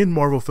in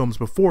Marvel films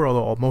before,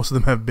 although most of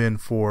them have been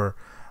for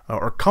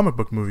or comic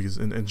book movies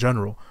in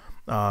general.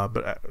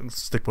 But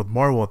stick with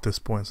Marvel at this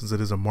point, since it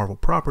is a Marvel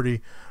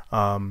property.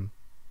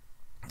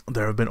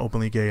 There have been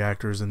openly gay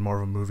actors in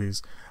Marvel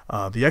movies.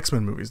 The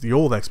X-Men movies, the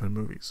old X-Men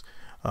movies.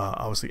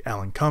 Obviously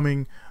Alan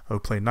Cumming, who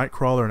played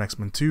Nightcrawler in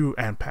X-Men 2,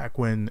 and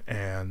Paquin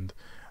and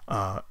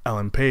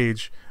Ellen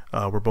Page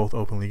were both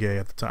openly gay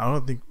at the time. I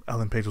don't think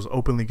Ellen Page was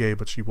openly gay,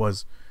 but she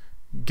was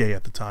gay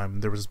at the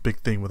time. There was this big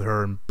thing with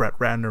her and Brett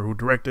Ratner, who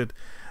directed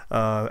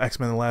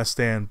X-Men The Last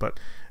Stand,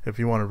 but if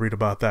you want to read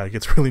about that, it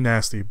gets really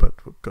nasty, but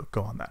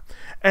go on that.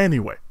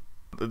 Anyway,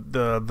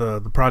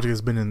 the project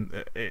has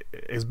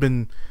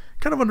been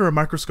kind of under a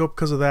microscope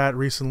because of that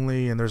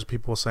recently, and there's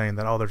people saying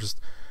that, oh, they're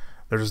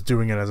just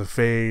doing it as a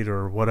fade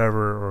or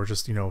whatever, or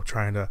just,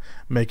 trying to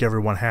make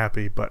everyone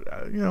happy. But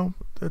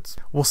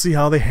we'll see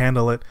how they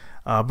handle it.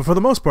 But for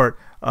the most part,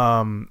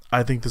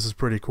 I think this is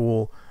pretty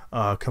cool.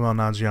 Kumail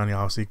Nanjiani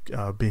obviously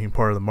being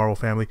part of the Marvel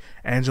family,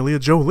 Angelina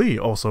Jolie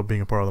also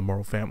being a part of the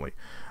Marvel family.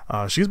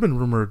 She's been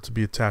rumored to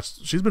be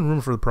attached. She's been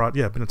rumored for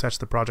been attached to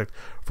the project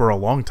for a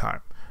long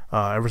time.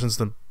 Ever since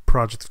the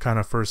project kind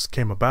of first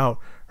came about,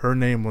 her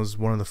name was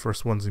one of the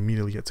first ones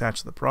immediately attached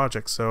to the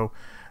project. So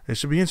it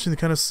should be interesting to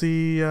kind of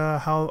see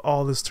how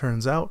all this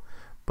turns out.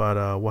 But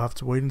we'll have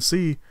to wait and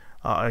see.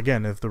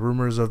 Again, if the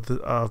rumors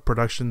of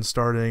production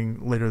starting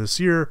later this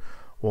year,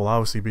 we'll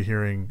obviously be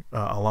hearing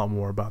a lot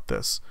more about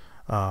this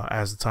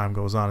as the time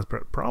goes on. It's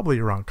probably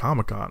around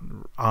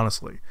Comic-Con,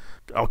 honestly.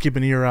 I'll keep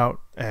an ear out,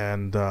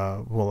 and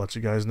we'll let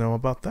you guys know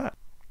about that.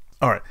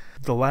 Alright,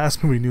 the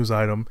last movie news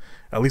item,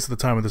 at least at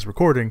the time of this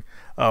recording,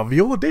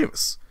 Viola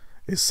Davis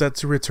is set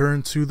to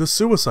return to The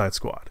Suicide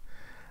Squad.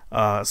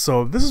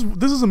 So this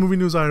is a movie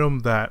news item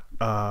that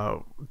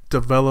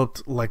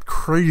developed like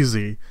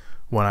crazy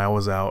when I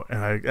was out,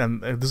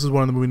 and this is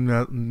one of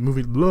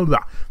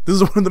the this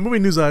is one of the movie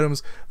news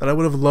items that I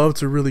would have loved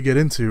to really get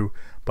into,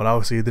 but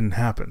obviously it didn't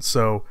happen.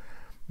 So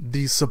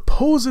the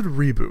supposed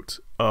reboot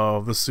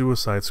of The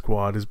Suicide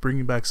Squad is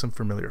bringing back some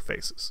familiar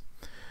faces,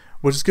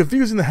 which is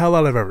confusing the hell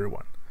out of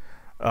everyone.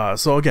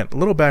 So again, a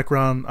little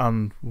background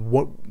on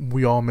what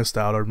we all missed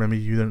out, or maybe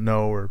you didn't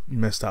know or you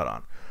missed out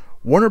on.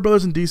 Warner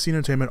Brothers and DC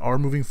Entertainment are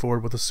moving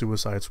forward with a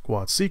Suicide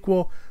Squad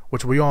sequel,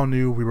 which we all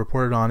knew. We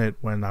reported on it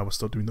when I was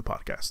still doing the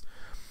podcast.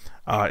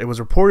 It was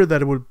reported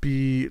that it would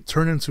be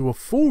turned into a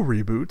full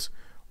reboot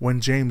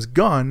when James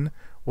Gunn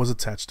was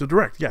attached to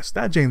direct. Yes,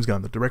 that James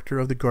Gunn, the director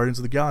of the Guardians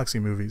of the Galaxy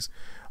movies,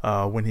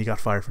 when he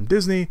got fired from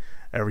Disney,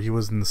 he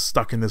was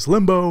stuck in this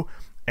limbo,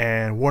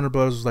 and Warner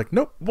Brothers was like,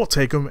 nope, we'll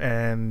take him,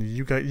 and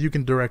you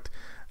can direct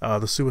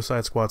the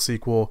Suicide Squad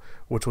sequel,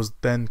 which was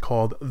then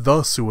called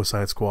The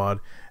Suicide Squad,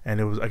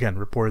 and it was, again,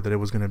 reported that it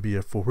was going to be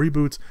a full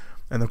reboot.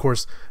 And of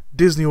course,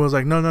 Disney was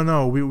like,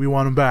 no, we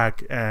want him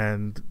back,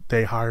 and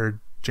they hired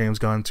James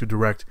Gunn to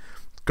direct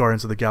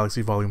Guardians of the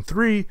Galaxy Volume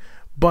 3,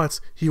 but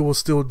he will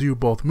still do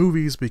both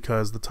movies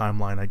because the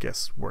timeline, I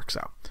guess, works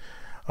out.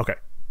 Okay,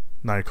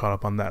 now you're caught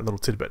up on that little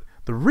tidbit.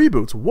 The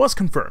reboot was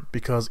confirmed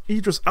because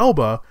Idris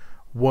Elba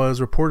was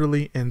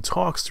reportedly in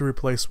talks to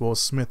replace Will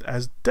Smith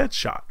as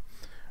Deadshot.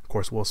 Of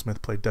course, Will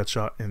Smith played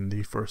Deadshot in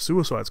the first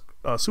Suicide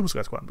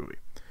Squad movie.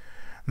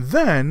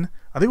 Then,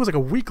 I think it was like a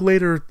week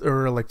later,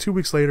 or like 2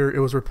 weeks later, it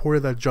was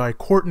reported that Jai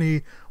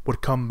Courtney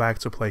would come back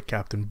to play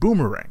Captain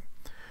Boomerang,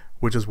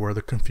 which is where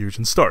the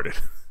confusion started.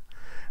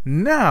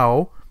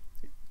 Now,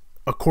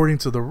 according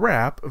to the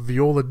Wrap,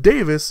 Viola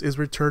Davis is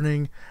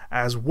returning,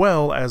 as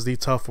well as the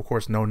tough, of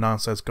course,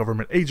 no-nonsense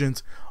government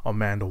agent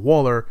Amanda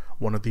Waller,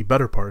 one of the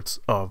better parts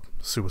of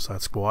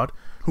Suicide Squad,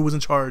 who was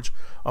in charge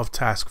of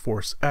Task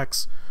Force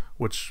X,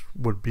 which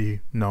would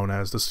be known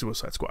as the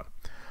Suicide Squad.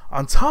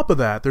 On top of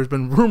that, there's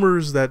been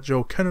rumors that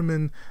Joe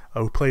Kinnaman,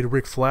 who played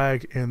Rick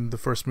Flag in the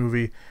first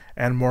movie,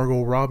 and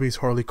Margot Robbie's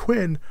Harley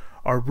Quinn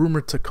are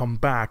rumored to come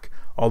back,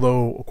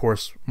 although, of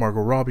course,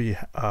 Margot Robbie,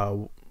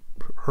 her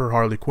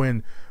Harley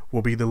Quinn,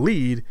 will be the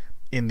lead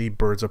in the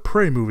Birds of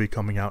Prey movie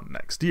coming out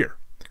next year.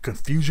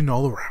 Confusion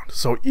all around.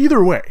 So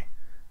either way,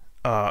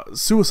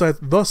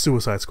 the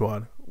Suicide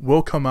Squad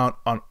will come out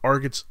on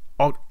August?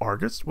 What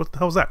the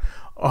hell is that?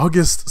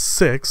 August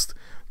 6th,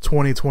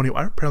 2020.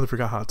 I apparently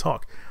forgot how to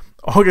talk.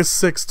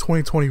 August 6th,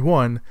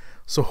 2021.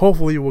 So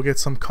hopefully we'll get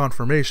some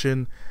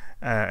confirmation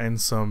and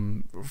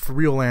some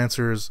real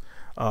answers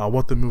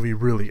what the movie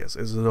really is.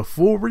 Is it a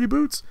full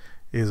reboot?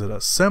 Is it a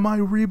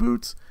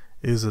semi-reboot?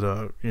 Is it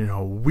a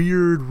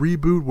weird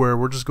reboot where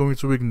we're just going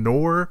to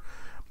ignore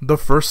the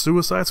first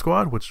Suicide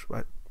Squad, which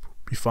would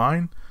be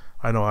fine.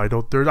 I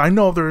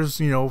know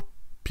there's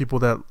people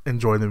that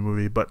enjoy the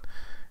movie, but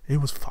it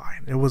was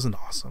fine. It wasn't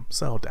awesome.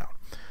 Settle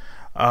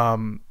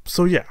down.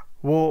 So yeah,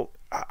 well,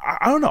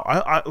 I don't know.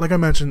 I like I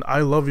mentioned,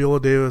 I love Viola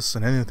Davis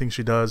and anything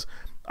she does.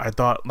 I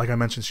thought, like I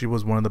mentioned, she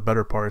was one of the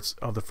better parts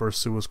of the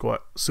first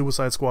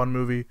Suicide Squad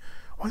movie.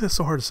 Why is that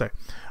so hard to say?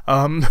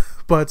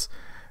 But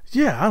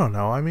yeah, I don't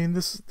know. I mean,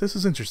 this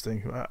is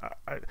interesting.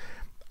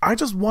 I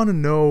just want to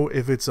know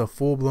if it's a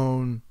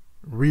full-blown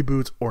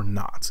reboot or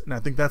not. And I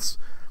think that's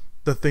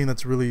the thing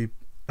that's really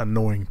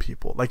annoying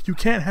people. Like, you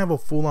can't have a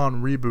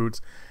full-on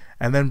reboot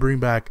and then bring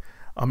back...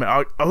 I mean,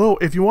 although,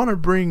 if you want to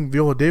bring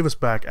Viola Davis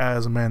back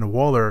as Amanda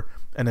Waller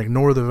and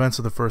ignore the events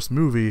of the first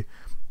movie,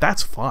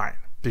 that's fine.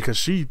 Because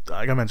she,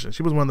 like I mentioned,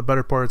 she was one of the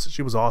better parts.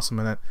 She was awesome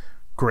in it.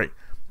 Great.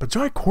 But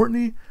Jai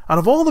Courtney, out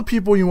of all the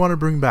people you want to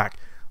bring back,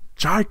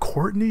 Jai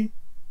Courtney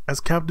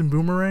as Captain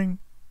Boomerang?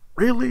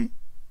 Really?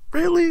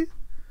 Really?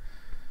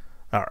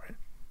 Alright.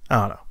 I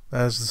don't know.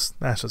 That's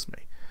just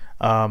me.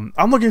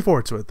 I'm looking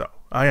forward to it, though.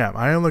 I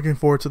am looking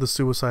forward to the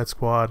Suicide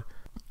Squad.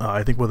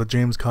 I think with a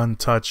James Gunn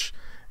touch,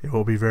 it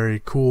will be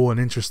very cool and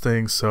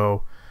interesting.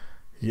 So,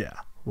 yeah.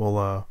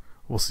 We'll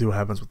see what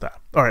happens with that.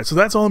 Alright, so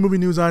that's all the movie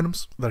news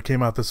items that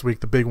came out this week.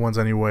 The big ones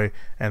anyway.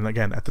 And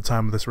again, at the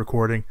time of this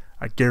recording,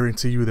 I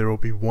guarantee you there will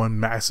be one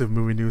massive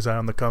movie news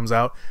item that comes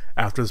out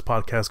after this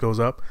podcast goes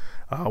up.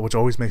 Which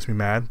always makes me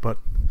mad, but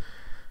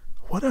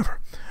whatever.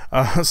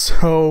 Yeah,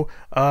 so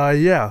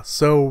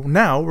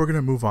now we're going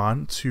to move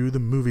on to the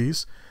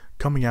movies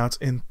coming out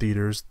in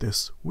theaters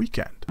this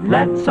weekend.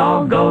 Let's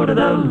all go to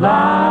the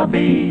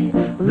lobby.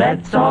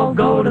 Let's all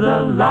go to the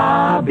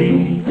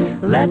lobby.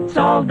 Let's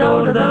all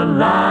go to the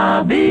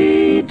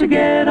lobby to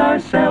get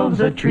ourselves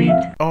a treat.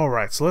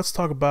 Alright, so let's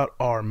talk about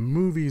our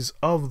movies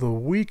of the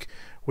week.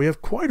 We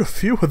have quite a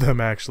few of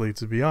them, actually,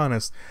 to be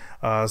honest.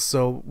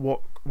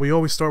 We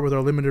always start with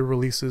our limited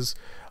releases.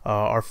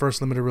 Our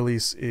first limited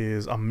release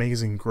is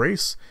Amazing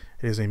Grace.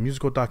 It is a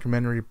musical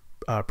documentary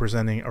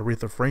presenting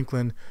Aretha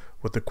Franklin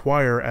with the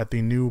choir at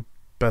the new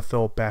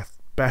Bethel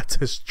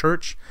Baptist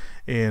Church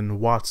in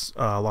Watts,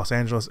 Los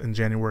Angeles in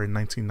January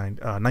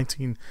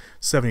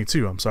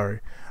 1972. I'm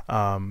sorry.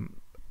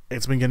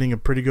 It's been getting a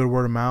pretty good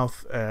word of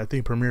mouth. I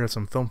think it premiered at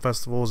some film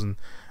festivals, and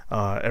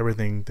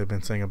everything they've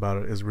been saying about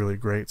it is really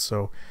great.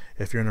 So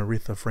if you're an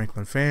Aretha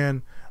Franklin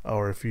fan,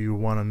 or if you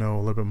want to know a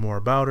little bit more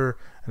about her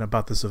and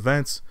about this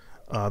event,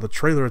 the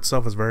trailer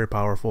itself is very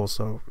powerful.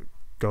 So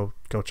go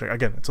check.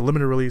 Again, it's a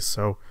limited release,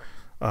 so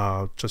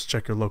just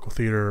check your local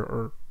theater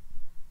or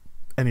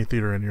any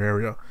theater in your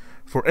area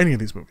for any of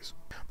these movies.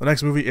 The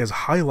next movie is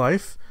High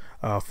Life.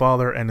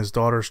 Father and his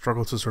daughter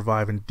struggle to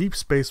survive in deep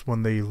space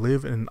when they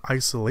live in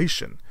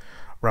isolation.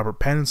 Robert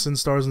Pattinson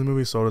stars in the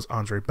movie, so does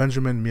Andre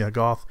Benjamin, Mia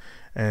Goth,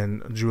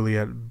 and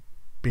Juliette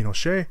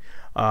Binoche.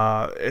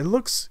 It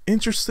looks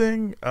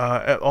interesting.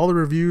 All the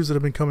reviews that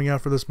have been coming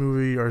out for this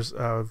movie are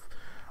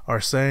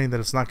saying that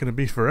it's not going to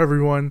be for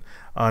everyone.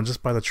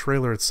 Just by the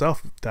trailer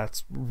itself,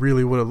 that's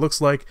really what it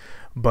looks like.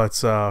 But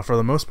for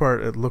the most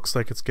part, it looks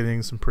like it's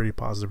getting some pretty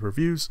positive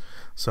reviews.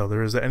 So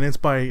there is that, and it's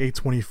by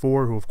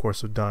A24, who of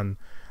course have done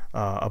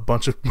a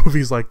bunch of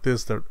movies like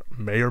this that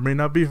may or may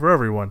not be for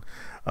everyone.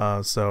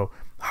 So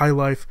High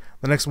Life.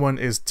 The next one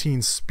is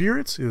Teen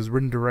Spirit. It was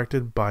written and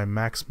directed by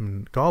Max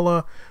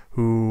Mangala,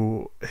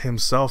 who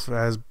himself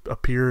has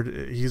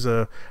appeared. He's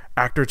a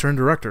actor turned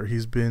director.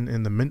 He's been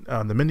in the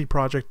Mindy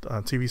Project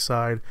on TV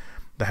side,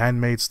 The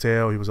Handmaid's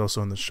Tale. He was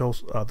also in the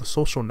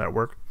Social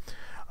Network.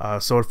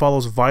 So it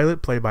follows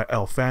Violet, played by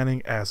Elle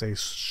Fanning, as a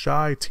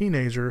shy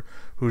teenager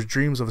whose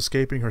dreams of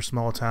escaping her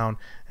small town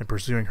and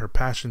pursuing her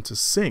passion to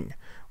sing.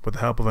 With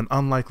the help of an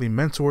unlikely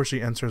mentor,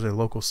 she enters a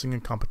local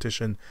singing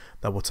competition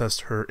that will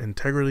test her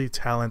integrity,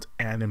 talent,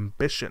 and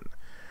ambition.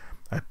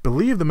 I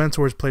believe the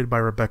mentor is played by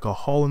Rebecca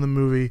Hall in the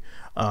movie.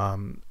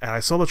 And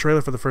I saw the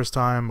trailer for the first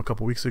time a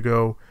couple weeks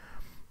ago,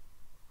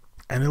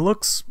 and it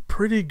looks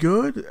pretty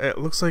good. It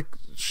looks like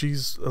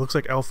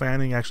Elle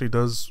Fanning actually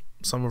does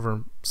some of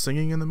her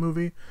singing in the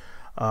movie.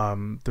 I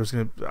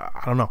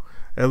don't know.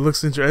 It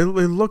looks it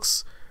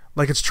looks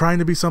like it's trying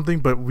to be something,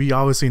 but we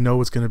obviously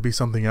know it's going to be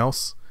something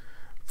else.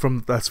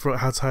 That's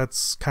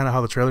kind of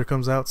how the trailer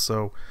comes out.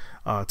 So,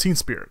 Teen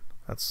Spirit,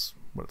 that's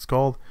what it's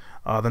called.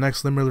 The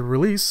next limited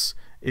release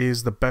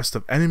is The Best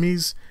of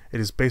Enemies. It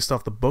is based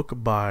off the book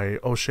by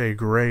O'Shea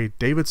Gray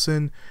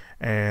Davidson,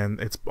 and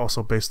it's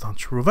also based on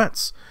true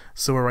events.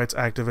 Civil rights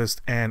activist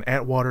Ann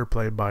Atwater,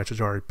 played by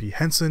Taraji P.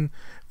 Henson,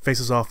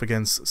 faces off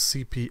against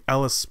C.P.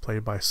 Ellis,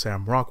 played by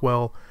Sam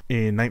Rockwell,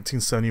 in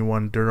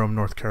 1971 Durham,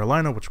 North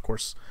Carolina, which of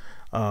course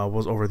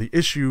was over the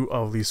issue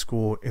of the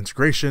school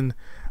integration.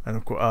 And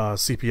of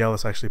course, C.P.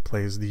 Ellis actually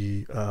plays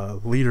the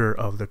leader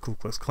of the Ku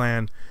Klux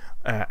Klan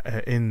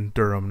in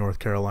Durham, North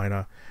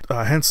Carolina.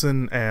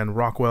 Henson and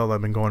Rockwell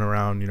have been going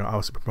around,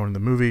 obviously promoting the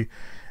movie,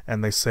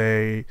 and they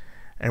say,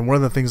 and one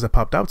of the things that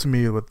popped out to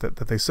me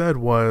that they said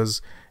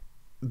was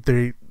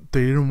they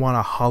didn't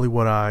want to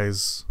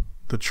Hollywoodize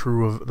the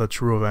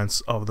true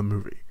events of the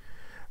movie.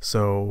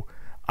 So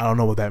I don't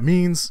know what that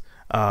means.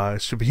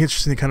 It should be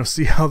interesting to kind of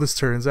see how this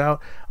turns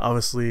out.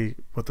 Obviously,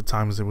 with the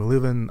times that we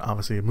live in,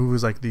 obviously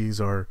movies like these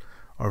are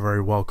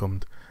very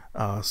welcomed.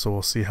 So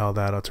we'll see how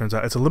that turns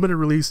out. It's a limited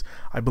release.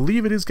 I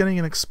believe it is getting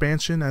an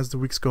expansion as the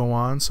weeks go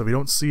on. So if you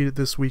don't see it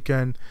this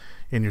weekend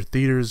in your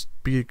theaters,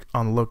 be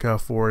on the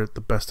lookout for it.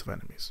 The Best of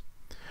Enemies.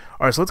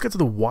 All right, so let's get to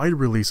the wide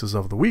releases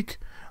of the week.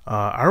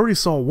 I already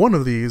saw one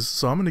of these,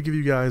 so I'm going to give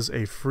you guys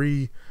a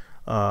free,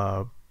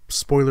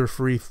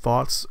 spoiler-free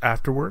thoughts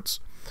afterwards.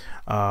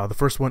 The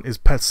first one is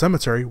Pet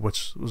Sematary,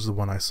 which was the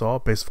one I saw,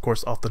 based of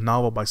course off the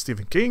novel by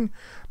Stephen King.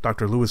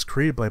 Dr. Lewis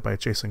Creed, played by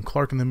Jason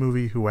Clarke in the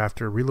movie, who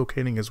after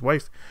relocating his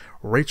wife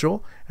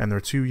Rachel and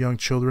their 2 young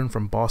children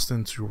from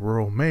Boston to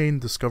rural Maine,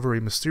 discover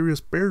a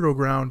mysterious burial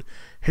ground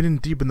hidden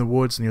deep in the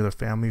woods near their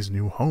family's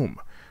new home.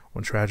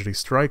 When tragedy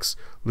strikes,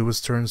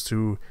 Lewis turns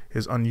to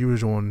his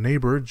unusual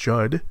neighbor,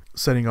 Judd,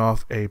 setting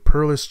off a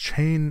perilous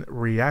chain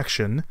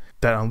reaction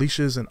that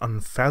unleashes an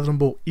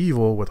unfathomable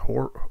evil with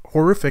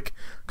horrific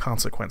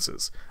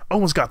consequences.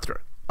 Almost got through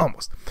it.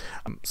 Almost.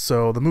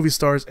 So the movie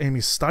stars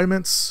Amy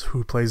Steinmetz,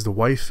 who plays the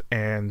wife,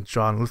 and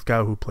John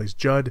Lithgow, who plays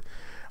Judd.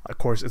 Of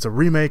course, it's a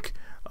remake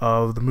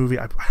of the movie.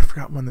 I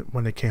forgot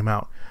when it came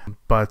out,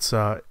 but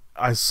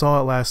I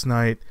saw it last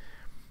night.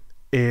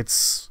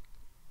 It's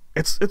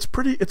a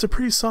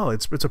pretty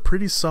solid. It's a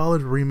pretty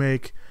solid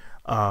remake.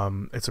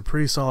 It's a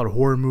pretty solid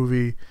horror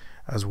movie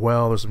as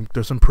well.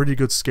 There's some pretty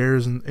good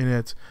scares in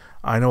it.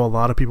 I know a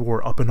lot of people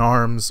were up in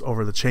arms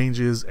over the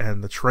changes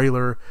and the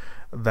trailer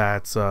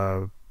that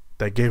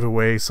gave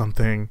away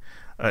something.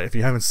 If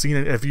you haven't seen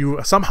it, if you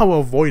somehow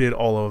avoided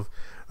all of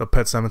the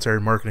Pet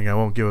Sematary marketing, I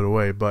won't give it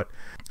away. But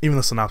even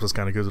the synopsis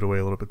kind of gives it away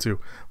a little bit too.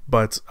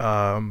 But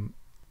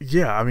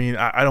yeah, I mean,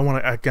 I don't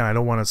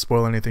want to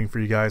spoil anything for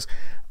you guys.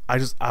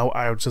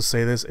 I would just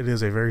say this: it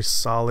is a very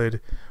solid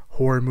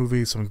horror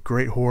movie. Some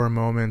great horror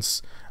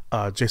moments.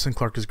 Jason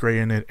Clarke is great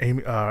in it.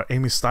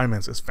 Amy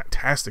Steinmetz is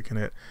fantastic in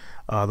it.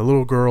 The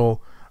little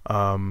girl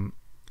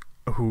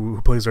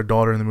who plays their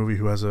daughter in the movie,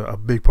 who has a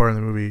big part in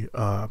the movie.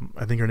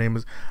 I think her name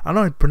is, I don't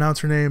know how to pronounce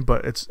her name,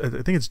 but I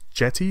think it's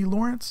Jetty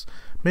Lawrence,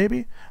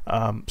 maybe.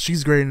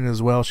 She's great in it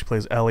as well. She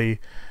plays Ellie,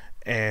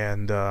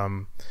 and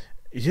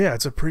yeah,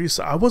 it's a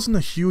pretty. I wasn't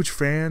a huge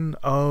fan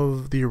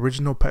of the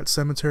original Pet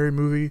Sematary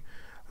movie,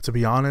 to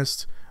be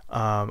honest.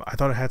 I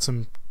thought it had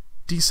some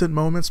decent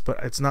moments, but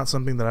it's not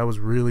something that I was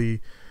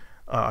really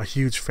a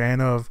huge fan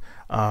of.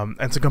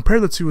 And to compare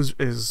the two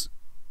is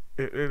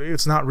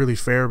it's not really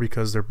fair,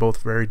 because they're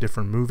both very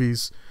different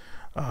movies.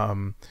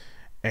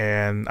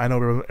 And I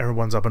know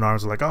everyone's up in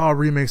arms like, oh,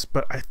 remakes,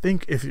 but I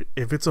think if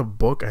it's a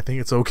book, I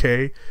think it's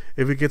okay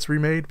if it gets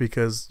remade,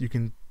 because you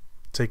can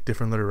take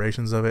different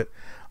iterations of it.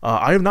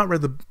 I have not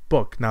read the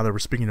book. Now that we're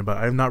speaking about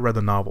it, I have not read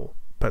the novel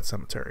Pet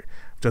Sematary.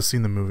 I've just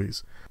seen the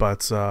movies.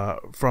 But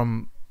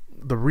from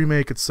the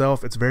remake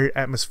itself, it's very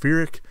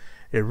atmospheric.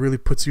 It really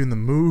puts you in the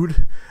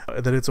mood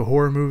that it's a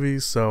horror movie,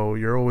 so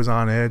you're always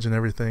on edge and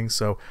everything.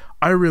 So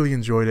I really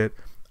enjoyed it.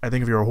 I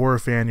think if you're a horror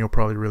fan, you'll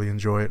probably really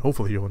enjoy it.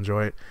 Hopefully you'll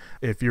enjoy it.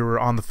 If you're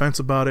on the fence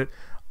about it,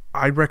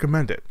 I'd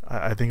recommend it.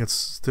 I think it's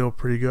still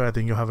pretty good. I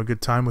think you'll have a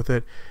good time with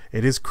it.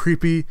 It is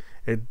creepy.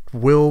 It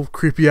will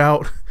creep you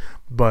out,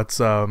 but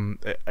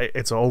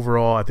it's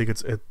overall, I think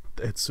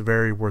it's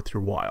very worth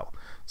your while.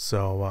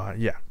 So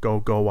yeah,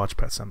 go watch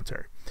Pet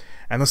Sematary.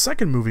 And the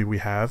second movie we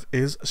have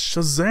is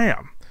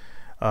Shazam.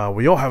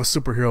 We all have a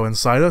superhero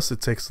inside us. It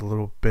takes a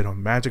little bit of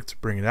magic to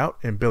bring it out.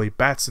 In Billy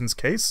Batson's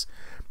case,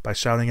 by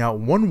shouting out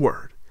one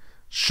word: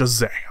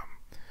 Shazam.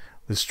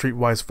 The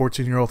streetwise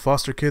 14-year-old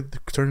foster kid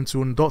turned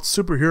into an adult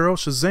superhero,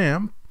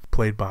 Shazam,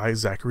 played by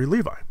Zachary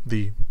Levi.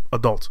 The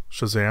adult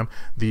Shazam.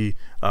 The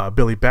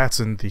Billy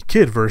Batson, the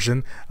kid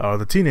version,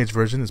 the teenage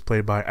version, is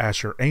played by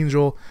Asher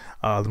Angel.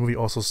 The movie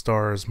also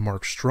stars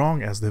Mark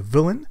Strong as the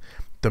villain,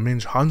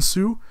 Daminj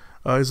Hansu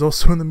is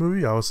also in the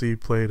movie. Obviously, he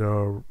played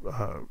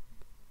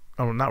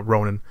not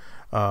Ronan.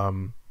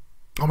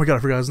 Oh my god, I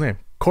forgot his name.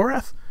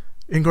 Korath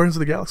in Guardians of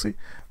the Galaxy.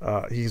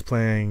 He's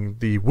playing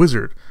the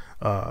wizard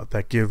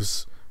that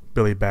gives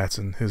Billy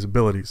Batson his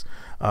abilities.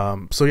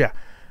 So yeah,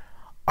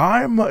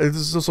 this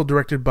is also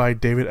directed by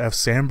David F.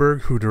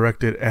 Sandberg, who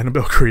directed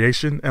Annabelle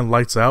Creation and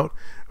Lights Out.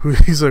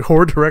 He's a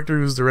horror director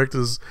who's directed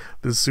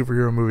this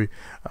superhero movie,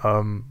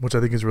 which I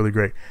think is really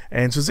great.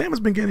 And Shazam has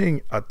been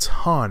getting a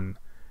ton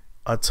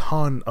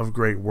of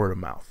great word of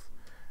mouth.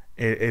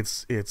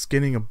 It's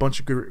getting a bunch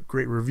of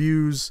great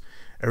reviews.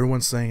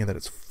 Everyone's saying that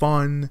it's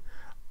fun.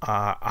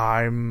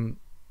 I'm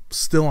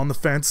still on the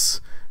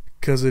fence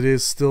because it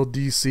is still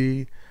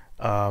DC,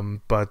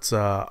 but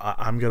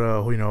I'm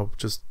gonna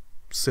just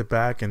sit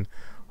back and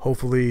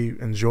hopefully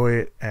enjoy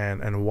it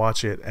and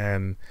watch it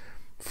and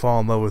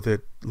fall in love with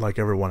it like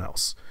everyone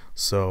else.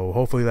 So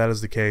hopefully that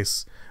is the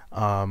case.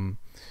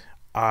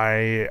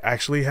 I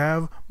actually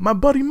have my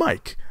buddy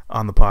Mike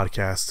on the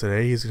podcast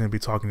today. He's going to be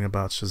talking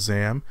about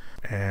Shazam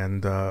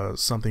and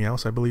something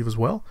else, I believe, as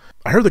well.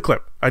 I heard the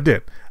clip. I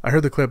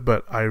heard the clip,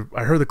 but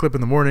I heard the clip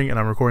in the morning, and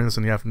I'm recording this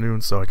in the afternoon,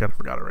 so I kind of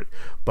forgot already.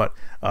 But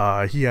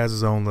he has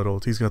his own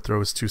he's going to throw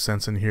his 2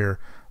 cents in here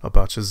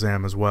about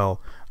Shazam as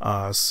well.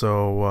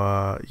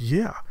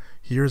 Yeah,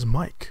 here's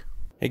Mike.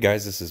 Hey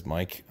guys, this is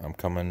Mike. I'm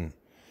coming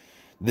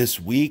this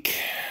week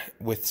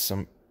with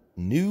some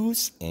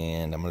news,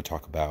 and I'm going to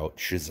talk about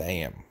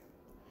Shazam.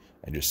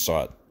 I just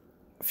saw it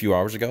a few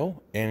hours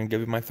ago and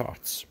give you my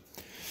thoughts.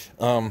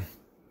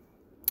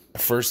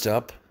 First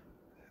up,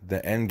 the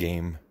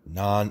Endgame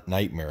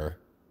nightmare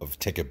of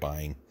ticket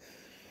buying.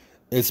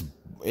 It's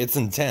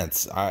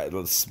intense.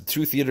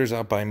 2 theaters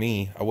out by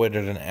me, I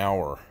waited an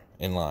hour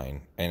in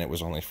line, and it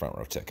was only front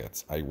row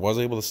tickets. I was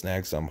able to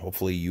snag some.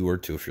 Hopefully you are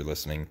too if you're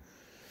listening.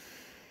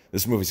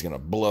 This movie's going to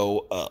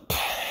blow up.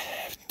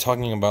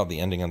 Talking about the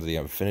ending of the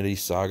Infinity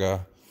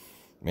Saga,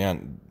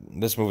 man,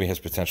 this movie has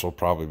potential to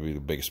probably be the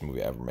biggest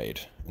movie ever made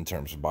in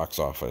terms of box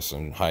office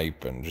and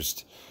hype, and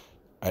just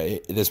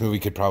this movie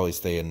could probably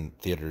stay in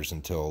theaters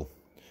until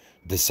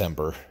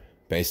December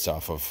based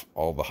off of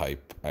all the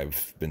hype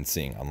I've been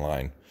seeing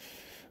online.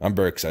 I'm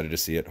very excited to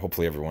see it.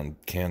 Hopefully everyone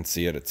can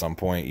see it at some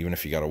point, even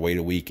if you gotta wait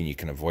a week and you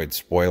can avoid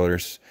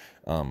spoilers.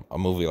 A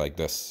movie like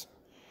this,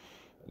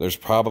 there's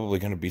probably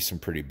going to be some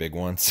pretty big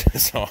ones,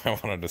 so I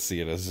wanted to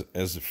see it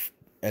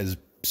as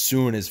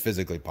soon as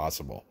physically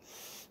possible,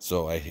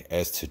 so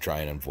as to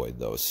try and avoid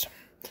those.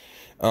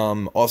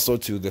 Also,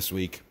 too, this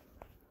week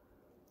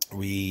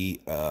we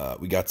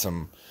got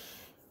some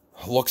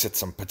looks at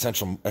some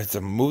potential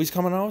movies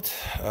coming out.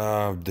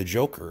 The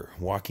Joker,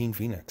 Joaquin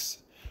Phoenix.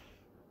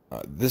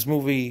 This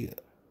movie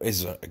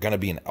is going to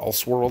be an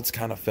Elseworlds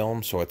kind of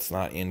film, so it's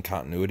not in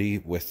continuity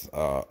with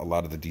a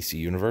lot of the DC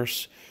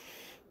universe,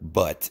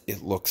 but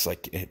it looks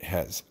like it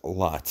has a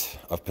lot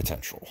of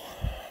potential.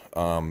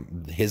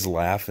 His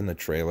laugh in the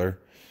trailer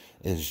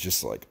is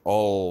just like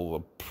all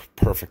the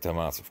perfect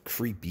amounts of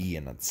creepy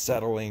and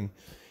unsettling.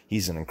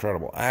 He's an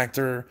incredible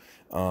actor.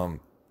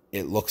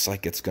 It looks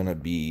like it's going to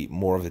be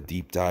more of a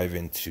deep dive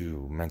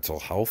into mental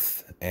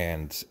health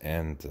and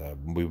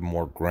be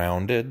more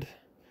grounded.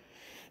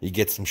 You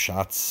get some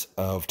shots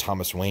of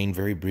Thomas Wayne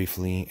very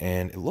briefly,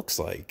 and it looks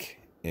like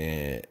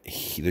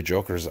the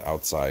Joker's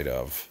outside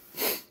of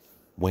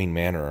Wayne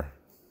Manor,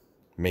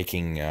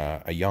 making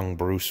a young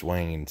Bruce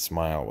Wayne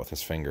smile with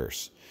his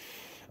fingers.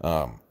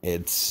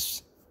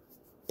 It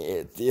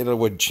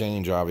would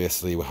change,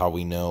 obviously, how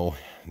we know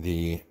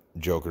the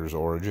Joker's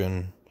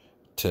origin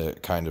to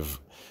kind of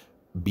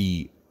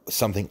be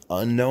something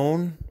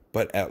unknown,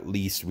 but at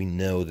least we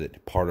know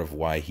that part of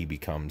why he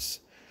becomes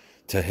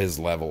to his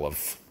level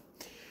of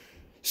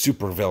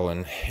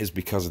supervillain is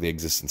because of the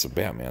existence of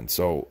Batman.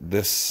 So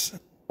this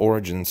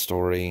origin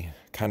story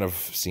kind of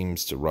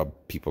seems to rub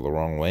people the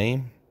wrong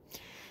way,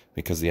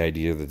 because the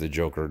idea that the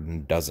Joker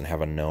doesn't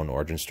have a known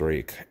origin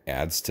story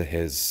adds to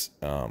his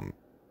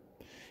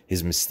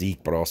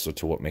mystique, but also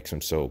to what makes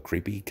him so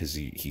creepy, because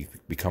he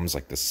becomes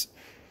like this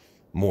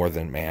more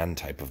than man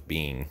type of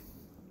being.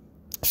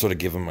 So to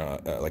give him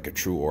a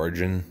true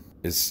origin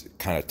is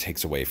kind of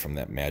takes away from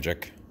that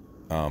magic.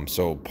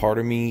 So part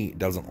of me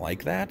doesn't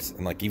like that,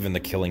 and like even the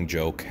Killing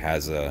Joke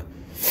has the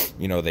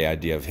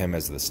idea of him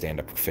as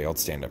the failed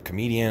stand-up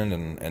comedian,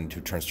 and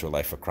who turns to a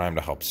life of crime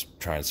to help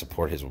try and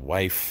support his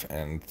wife,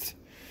 and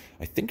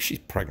I think she's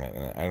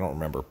pregnant. I don't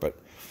remember,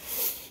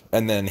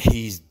 and then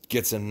he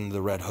gets in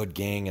the Red Hood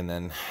gang, and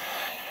then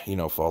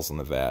falls in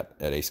the vat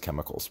at Ace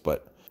Chemicals.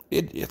 But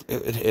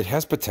it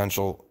has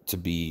potential to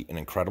be an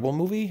incredible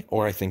movie,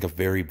 or I think a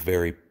very,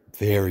 very,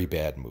 very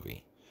bad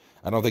movie.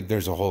 I don't think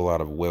there's a whole lot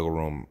of wiggle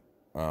room.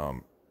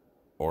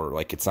 Or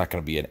like it's not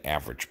going to be an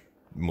average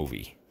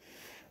movie.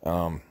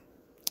 And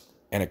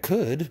it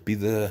could be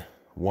the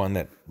one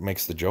that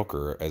makes the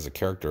Joker as a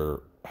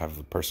character, have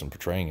the person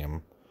portraying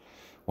him,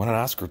 win an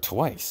Oscar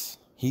twice.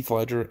 Heath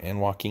Ledger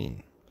and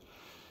Joaquin.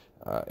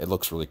 It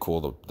looks really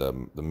cool.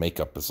 The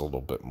makeup is a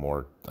little bit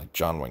more like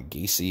John Wayne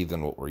Gacy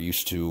than what we're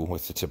used to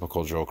with the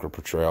typical Joker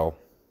portrayal.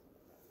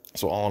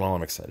 So all in all,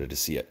 I'm excited to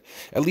see it.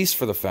 At least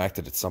for the fact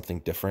that it's something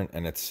different,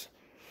 and it's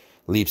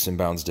leaps and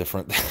bounds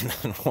different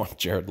than what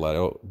Jared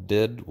Leto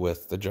did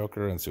with the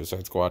Joker and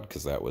Suicide Squad,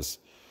 because that was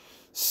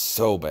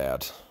so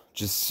bad.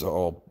 Just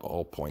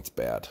all points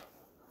bad.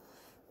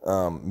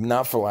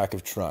 Not for lack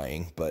of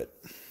trying, but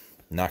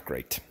not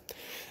great.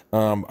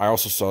 I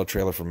also saw a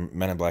trailer for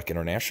Men in Black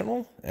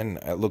International, and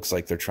it looks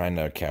like they're trying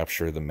to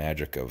capture the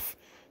magic of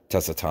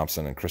Tessa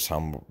Thompson and Chris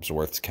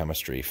Hemsworth's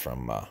chemistry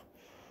from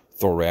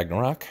Thor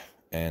Ragnarok,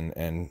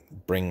 and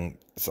bring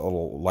a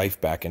little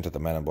life back into the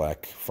Men in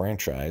Black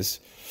franchise.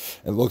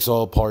 It looks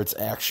all parts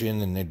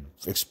action and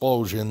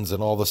explosions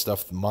and all the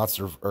stuff,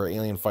 monster or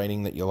alien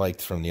fighting that you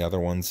liked from the other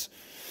ones.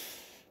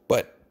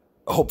 But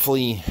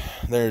hopefully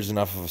there's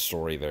enough of a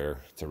story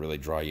there to really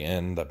draw you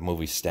in. That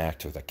movie's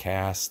stacked with a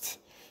cast.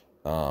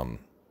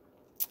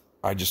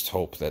 I just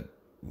hope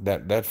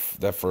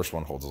that first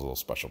one holds a little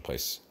special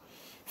place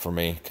for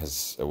me,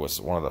 because it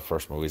was one of the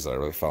first movies that I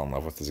really fell in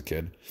love with as a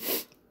kid.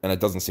 And it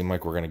doesn't seem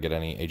like we're going to get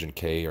any Agent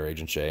K or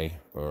Agent J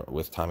or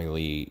with Tommy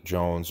Lee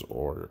Jones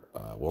or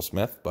Will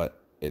Smith, but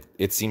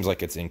it seems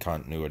like it's in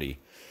continuity,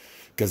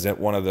 because at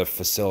one of the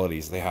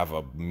facilities they have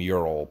a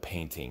mural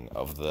painting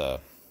of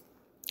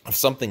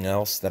something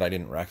else that I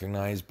didn't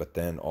recognize, but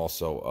then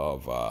also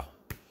of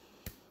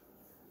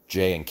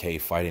J and K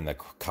fighting the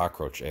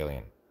cockroach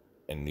alien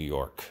in New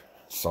York.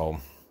 So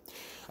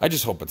I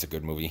just hope it's a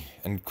good movie.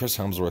 And Chris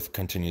Hemsworth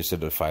continues to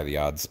defy the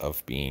odds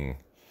of being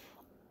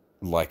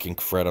like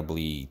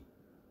incredibly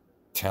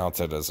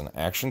talented as an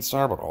action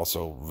star, but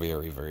also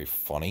very, very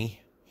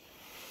funny.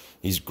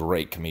 He's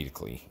great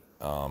comedically.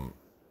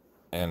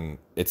 And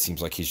it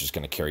seems like he's just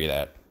going to carry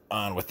that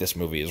on with this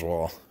movie as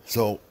well.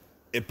 So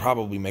it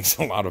probably makes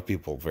a lot of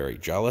people very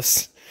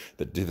jealous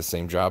that do the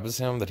same job as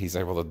him, that he's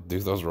able to do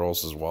those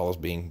roles as well as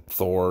being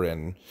Thor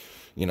and,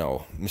 you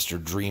know,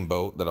 Mr.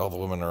 Dreamboat that all the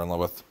women are in love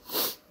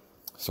with.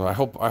 So I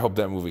hope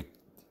that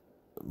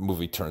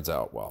movie turns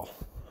out well.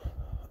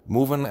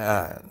 Moving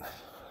on,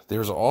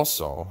 there's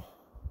also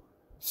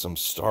some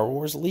Star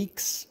Wars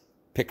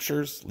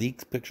pictures.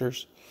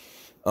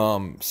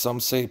 Some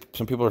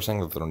people are saying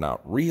that they're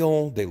not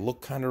real. They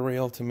look kind of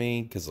real to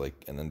me, because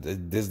and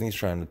then Disney's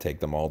trying to take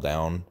them all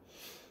down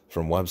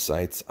from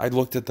websites. I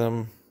looked at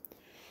them.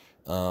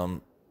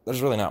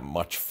 There's really not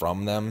much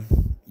from them.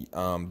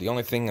 The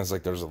only thing is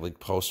there's a leaked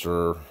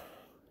poster.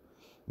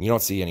 You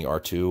don't see any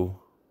R2.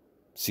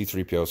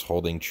 C-3PO's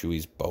holding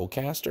Chewie's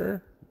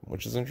bowcaster,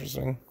 which is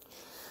interesting.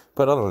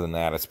 But other than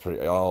that, it's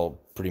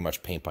pretty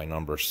much paint by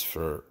numbers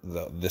for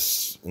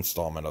this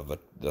installment of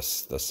the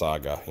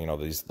saga. You know,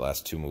 these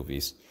last two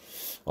movies,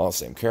 all the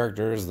same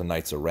characters. The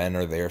Knights of Ren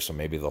are there, so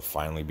maybe they'll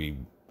finally be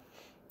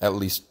at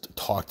least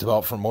talked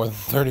about for more than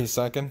 30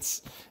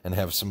 seconds and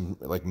have some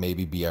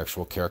maybe be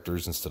actual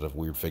characters instead of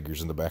weird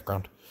figures in the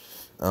background.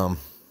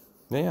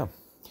 Yeah.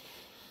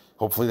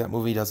 Hopefully that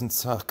movie doesn't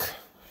suck,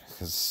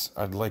 because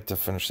I'd like to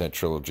finish that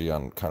trilogy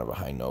on kind of a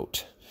high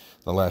note.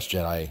 The Last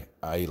Jedi,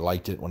 I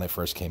liked it when it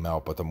first came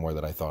out, but the more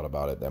that I thought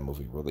about it, that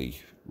movie really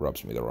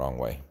rubs me the wrong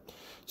way.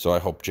 So I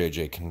hope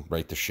JJ can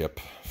right the ship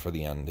for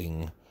the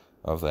ending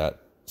of that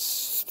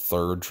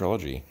third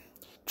trilogy.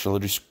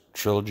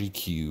 Trilogy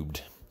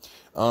cubed.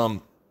 Now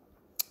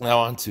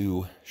on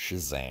to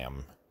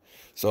Shazam.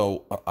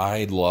 So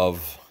I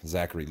love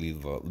Zachary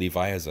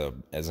Levi as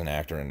an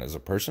actor and as a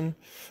person.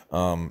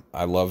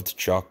 I loved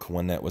Chuck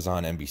when that was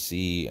on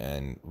NBC,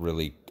 and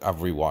really I've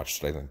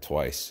rewatched it I think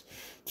twice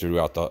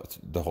throughout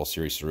the whole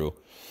series through.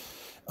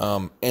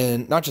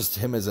 And not just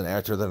him as an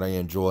actor that I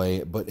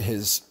enjoy, but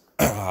his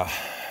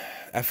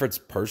efforts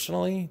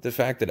personally. The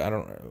fact that I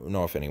don't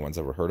know if anyone's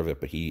ever heard of it,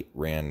 but he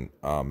ran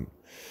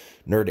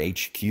Nerd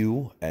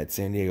HQ at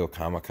San Diego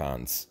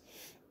Comic-Cons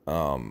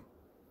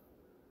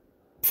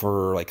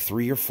for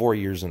 3 or 4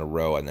 years in a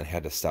row, and then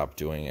had to stop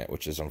doing it,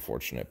 which is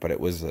unfortunate. But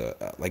it was a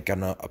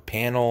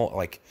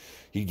panel,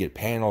 he'd get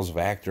panels of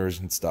actors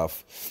and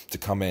stuff to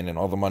come in, and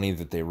all the money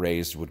that they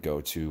raised would go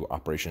to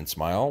Operation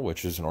Smile,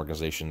 which is an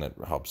organization that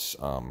helps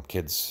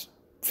kids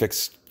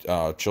fix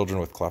children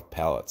with cleft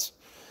palates.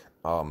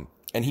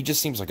 And he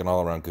just seems like an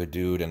all-around good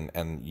dude,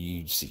 and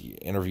you see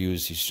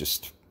interviews, he's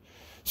just...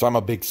 So I'm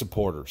a big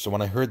supporter. So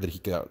when I heard that he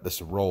got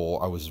this role,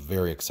 I was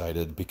very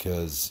excited,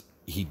 because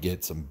he'd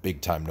get some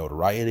big-time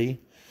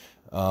notoriety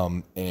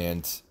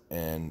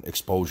and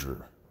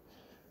exposure.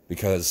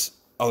 Because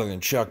other than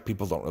Chuck,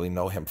 people don't really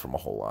know him from a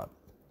whole lot.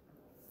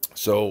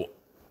 So,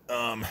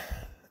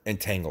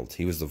 Entangled.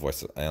 He was the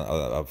voice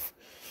of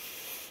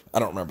I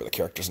don't remember the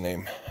character's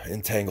name.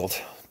 Entangled.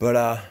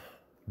 But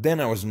then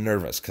I was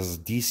nervous, because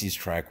DC's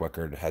track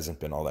record hasn't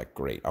been all that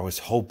great. I was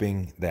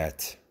hoping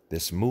that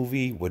this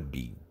movie would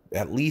be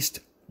at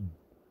least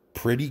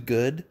pretty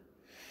good,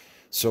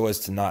 so as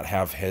to not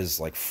have his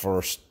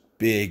first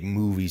big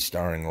movie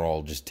starring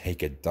role just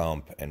take a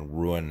dump and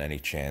ruin any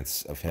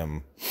chance of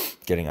him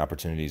getting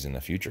opportunities in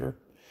the future.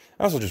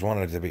 I also just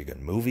wanted it to be a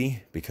good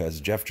movie, because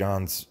Jeff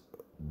Johns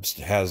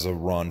has a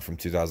run from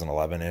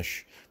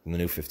 2011-ish, from the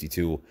New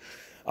 52,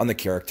 on the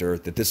character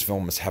that this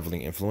film is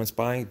heavily influenced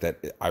by,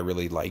 that I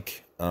really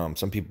like.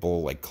 Some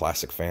people, like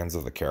classic fans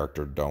of the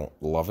character, don't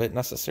love it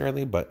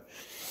necessarily, but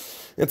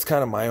it's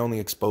kind of my only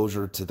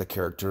exposure to the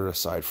character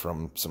aside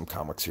from some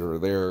comics here or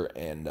there,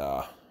 and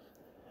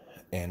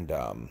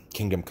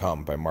Kingdom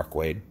Come by Mark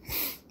Waid.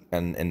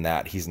 And in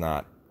that, he's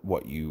not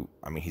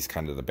he's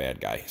kind of the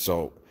bad guy.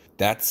 So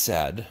that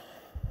said,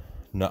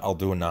 I'll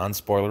do a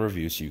non-spoiler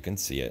review so you can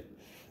see it.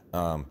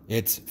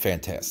 It's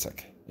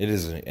fantastic. It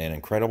is an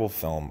incredible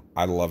film.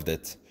 I loved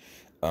it.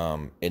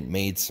 It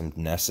made some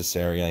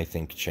necessary, I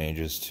think,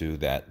 changes to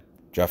that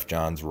Jeff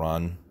Johns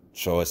run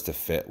so as to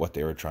fit what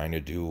they were trying to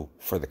do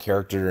for the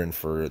character and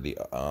for the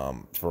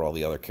for all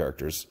the other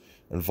characters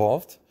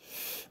involved.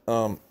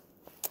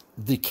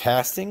 The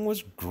casting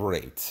was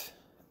great.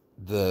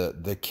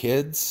 The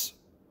kids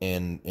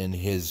in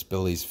his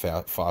Billy's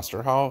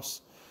foster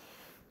house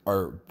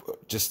are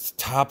just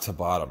top to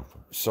bottom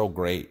so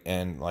great,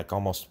 and like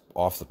almost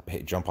off the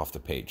page, jump off the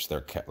page.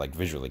 They're like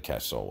visually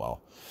cast so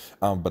well.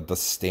 But the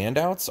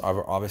standouts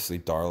are obviously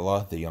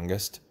Darla, the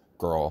youngest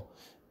girl,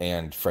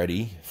 and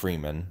Freddie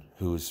Freeman,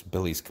 who's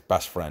Billy's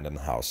best friend in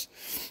the house.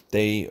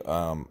 They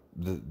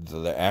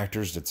the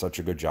actors did such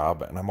a good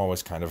job, and I'm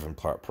always kind of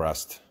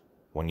impressed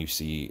when you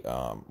see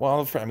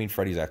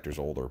Freddie's actor's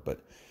older, but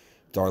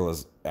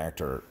Darla's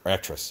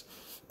actress,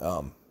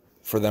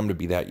 for them to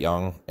be that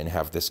young and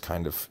have this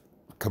kind of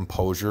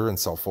composure and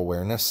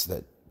self-awareness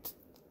that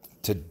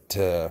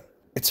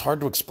it's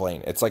hard to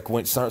explain. It's like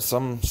when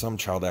some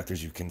child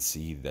actors you can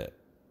see that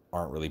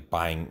aren't really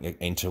buying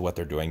into what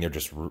they're doing. They're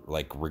just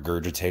like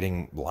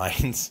regurgitating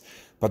lines,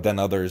 but then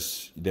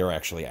others, they're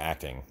actually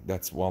acting.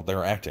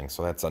 They're acting,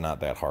 so that's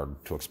not that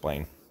hard to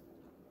explain.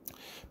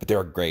 But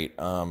they're great.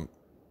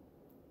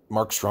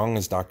 Mark Strong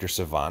as Dr.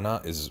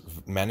 Savannah is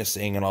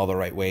menacing in all the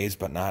right ways,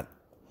 but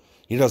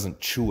he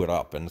doesn't chew it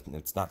up, and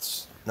it's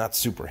not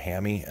super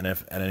hammy. And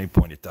if at any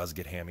point it does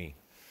get hammy,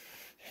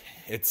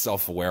 it's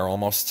self-aware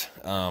almost.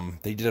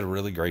 They did a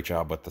really great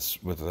job with this,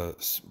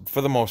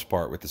 for the most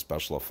part, with the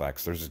special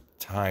effects. There's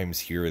times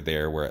here or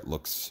there where it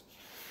looks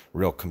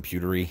real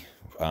computery,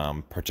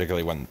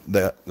 particularly when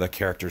the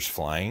character's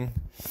flying.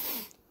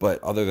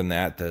 But other than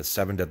that, the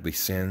 7 Deadly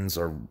Sins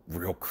are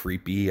real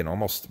creepy and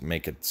almost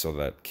make it so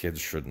that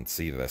kids shouldn't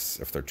see this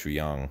if they're too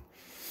young.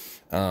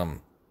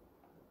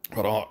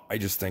 But I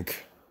just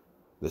think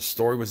the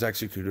story was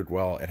executed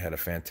well. It had a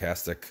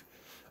fantastic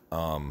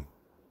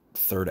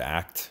third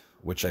act,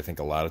 which I think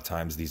a lot of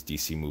times these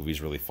DC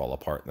movies really fall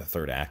apart in the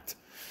third act.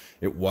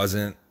 It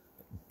wasn't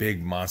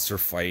big monster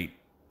fight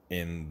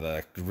in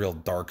the real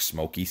dark,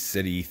 smoky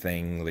city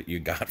thing that you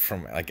got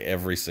from like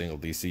every single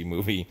DC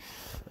movie.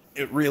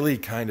 It really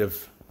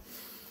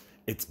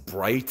it's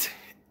bright.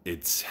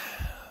 It's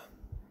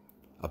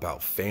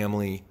about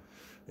family.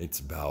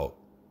 It's about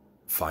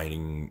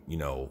finding,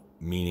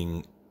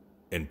 meaning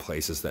in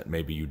places that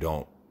maybe you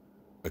don't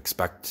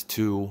expect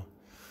to.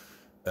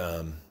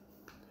 And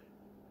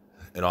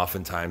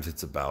oftentimes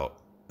it's about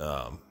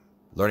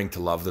learning to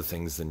love the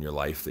things in your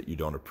life that you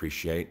don't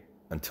appreciate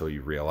until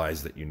you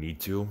realize that you need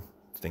to,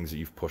 things that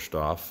you've pushed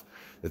off.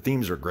 The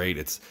themes are great.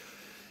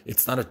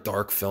 It's not a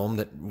dark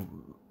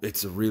film.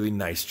 It's a really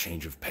nice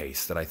change of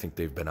pace that I think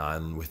they've been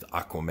on with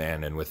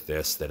Aquaman and with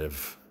this that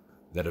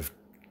have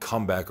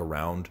come back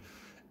around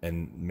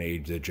and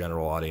made the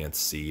general audience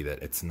see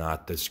that it's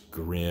not this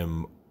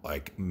grim,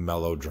 like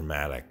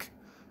melodramatic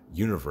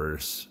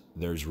universe.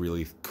 There's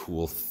really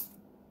cool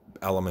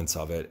elements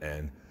of it,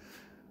 and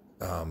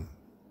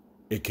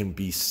it can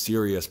be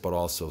serious but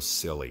also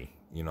silly,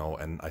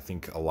 and I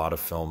think a lot of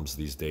films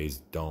these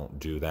days don't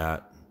do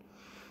that,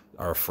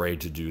 are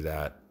afraid to do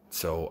that.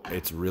 So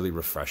it's really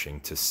refreshing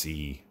to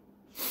see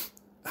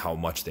how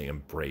much they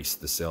embrace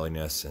the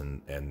silliness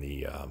and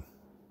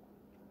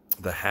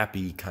the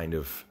happy kind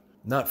of,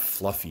 not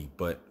fluffy,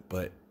 but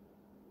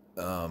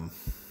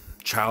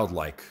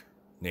childlike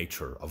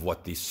nature of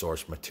what the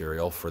source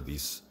material for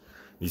these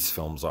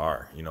films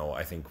are.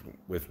 I think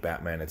with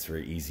Batman, it's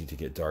very easy to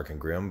get dark and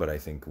grim, but I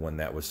think when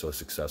that was so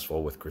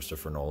successful with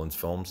Christopher Nolan's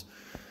films,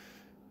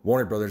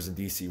 Warner Brothers and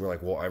DC were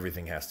like, well,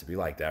 everything has to be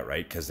like that,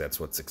 right? Because that's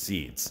what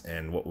succeeds.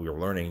 And what we're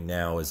learning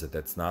now is that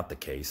that's not the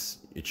case.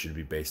 It should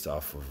be based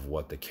off of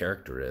what the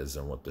character is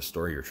and what the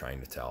story you're trying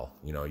to tell.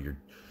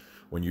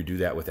 When you do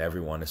that with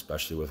everyone,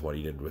 especially with what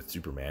he did with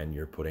Superman,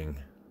 you're putting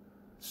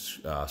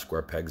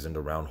square pegs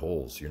into round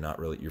holes. You're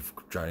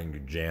trying to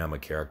jam a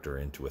character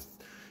into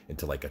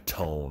like a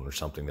tone or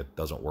something that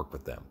doesn't work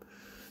with them.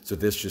 So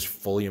this just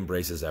fully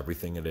embraces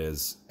everything it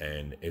is,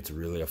 and it's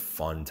really a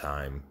fun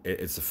time.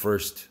 It's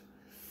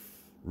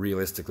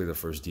realistically the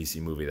first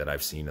DC movie that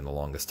I've seen in the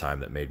longest time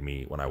that made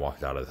me, when I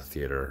walked out of the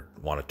theater,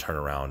 want to turn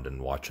around and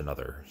watch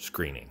another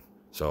screening.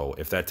 So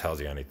if that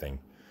tells you anything,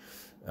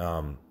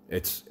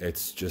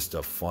 it's just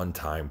a fun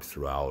time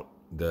throughout.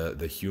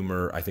 The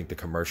humor, I think the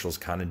commercials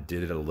kind of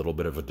did it a little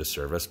bit of a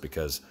disservice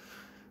because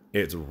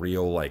it's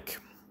real, like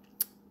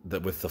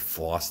with the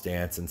floss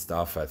dance and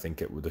stuff. I think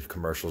the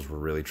commercials were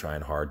really trying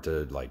hard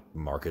to like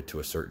market to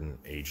a certain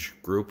age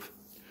group.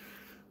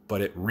 But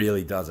it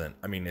really doesn't.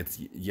 I mean, it's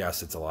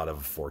a lot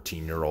of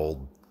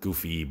 14-year-old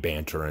goofy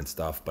banter and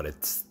stuff, but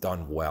it's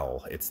done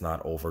well. It's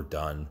not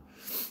overdone.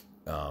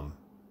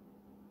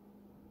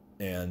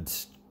 And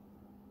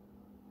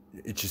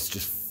it's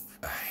just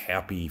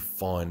happy,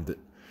 fun.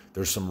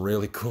 There's some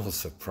really cool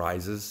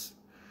surprises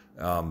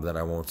that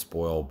I won't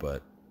spoil,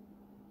 but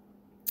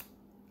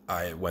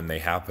when they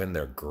happen,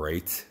 they're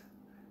great.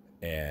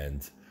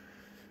 And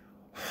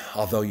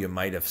although you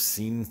might have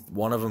seen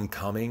one of them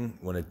coming,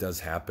 when it does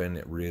happen,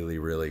 it really,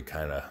 really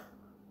kind of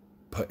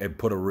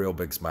put a real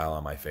big smile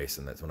on my face,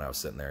 and that's when I was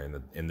sitting there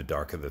in the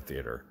dark of the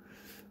theater.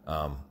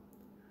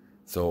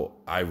 So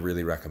I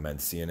really recommend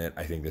seeing it.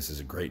 I think this is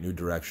a great new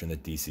direction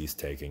that DC's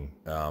taking.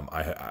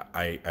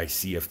 I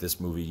see if this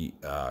movie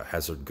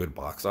has a good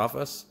box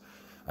office,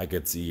 I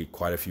could see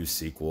quite a few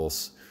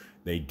sequels.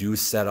 They do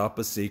set up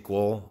a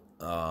sequel,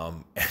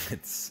 and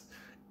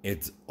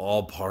it's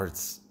all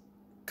parts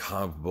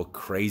comic book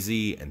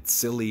crazy and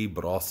silly,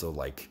 but also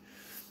like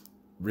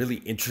really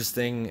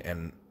interesting.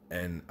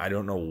 And I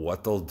don't know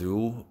what they'll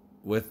do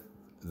with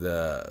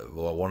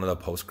one of the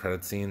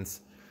post-credit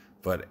scenes,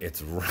 but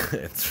it's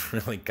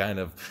really kind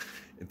of,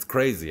 it's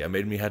crazy. It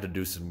made me had to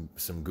do some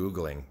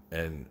Googling,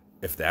 and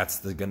if that's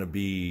gonna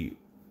be,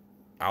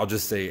 I'll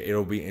just say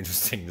it'll be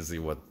interesting to see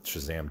what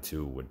Shazam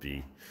 2 would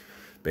be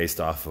based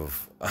off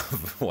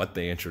of what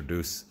they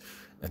introduce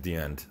at the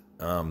end.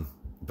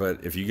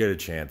 But if you get a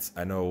chance,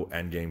 I know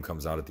Endgame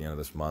comes out at the end of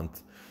this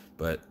month,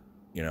 but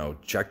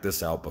check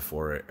this out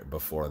before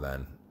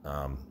then.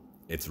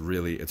 It's a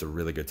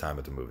really good time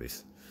at the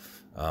movies.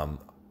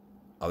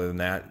 Other than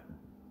that,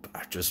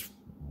 just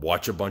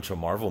watch a bunch of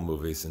Marvel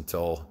movies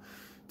do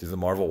the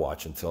Marvel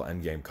watch until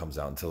Endgame comes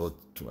out, until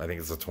I think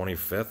it's the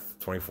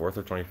 24th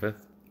or 25th.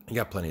 You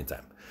got plenty of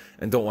time.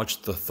 And don't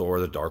watch the Thor: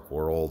 The Dark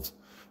World,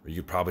 or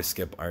you could probably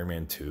skip Iron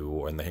Man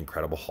 2 and the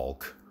Incredible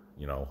Hulk.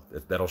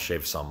 That'll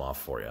shave some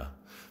off for you.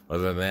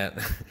 Other than that,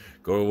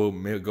 go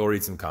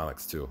read some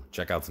comics too.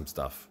 Check out some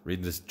stuff.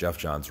 Read this Jeff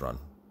Johns run.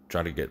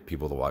 Try to get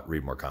people to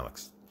read more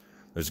comics.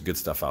 There's good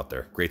stuff out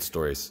there. Great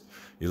stories.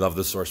 You love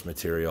the source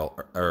material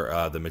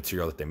or the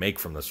material that they make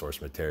from the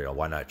source material.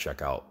 Why not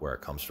check out where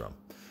it comes from?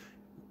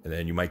 And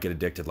then you might get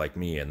addicted like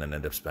me and then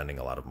end up spending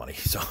a lot of money.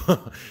 So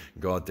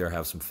go out there,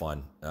 have some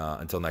fun.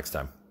 Until next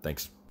time.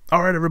 Thanks.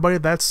 All right, everybody.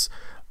 That's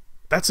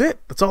it.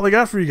 That's all I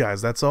got for you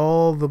guys. That's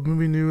all the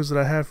movie news that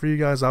I have for you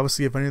guys.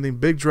 Obviously, if anything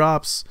big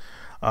drops,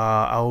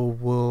 I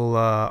will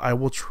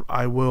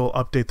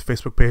update the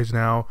Facebook page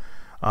now.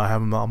 I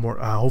have a lot more.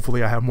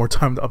 Hopefully, I have more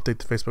time to update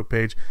the Facebook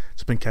page.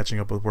 Just been catching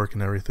up with work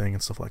and everything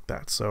and stuff like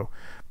that. So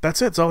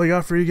that's it. That's all I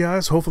got for you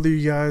guys. Hopefully,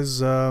 you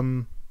guys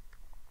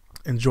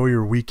enjoy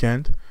your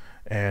weekend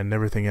and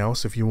everything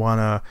else. If you want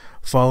to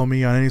follow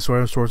me on any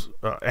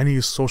any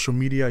social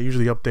media, I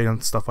usually update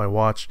on stuff I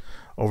watch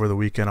over the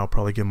weekend. I'll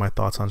probably give my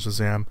thoughts on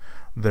Shazam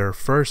there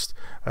first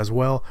as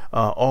well.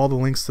 All the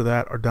links to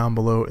that are down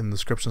below in the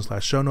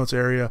description/show notes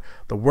area.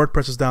 The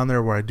WordPress is down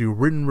there where I do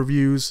written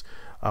reviews.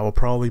 I will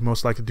probably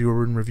most likely do a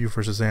written review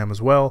for Shazam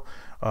as well.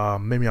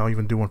 Maybe I'll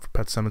even do one for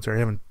Pet Sematary. I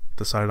haven't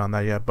decided on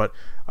that yet, but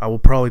I will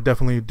probably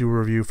definitely do a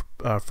review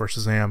for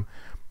Shazam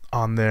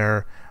on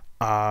there.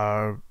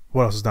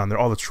 What else is down there?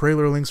 All the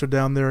trailer links are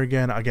down there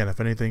again. Again,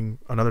 if anything,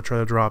 another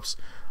trailer drops,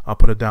 I'll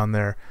put it down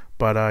there.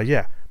 But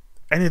yeah,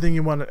 anything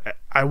you want,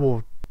 I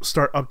will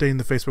start updating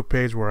the Facebook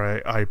page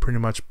where I pretty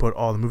much put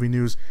all the movie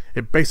news.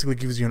 It basically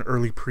gives you an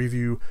early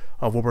preview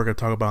of what we're going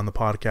to talk about on the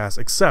podcast,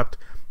 except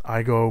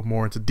I go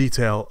more into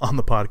detail on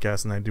the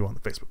podcast than I do on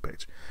the Facebook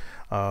page.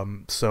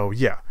 So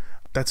yeah,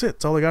 that's it.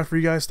 That's all I got for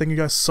you guys. Thank you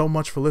guys so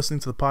much for listening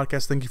to the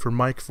podcast. Thank you for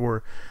Mike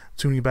for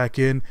tuning back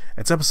in.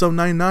 It's episode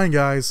 99,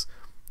 guys.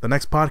 The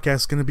next podcast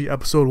is going to be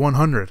episode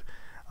 100.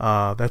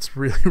 That's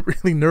really,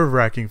 really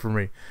nerve-wracking for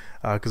me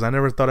because I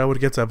never thought I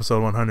would get to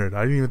episode 100.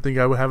 I didn't even think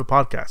I would have a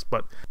podcast,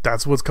 but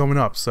that's what's coming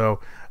up.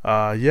 So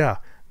yeah,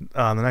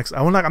 the next,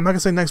 I'm not going to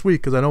say next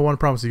week because I don't want to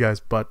promise you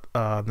guys, but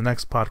the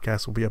next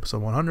podcast will be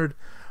episode 100.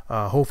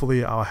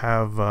 Hopefully I'll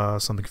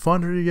have something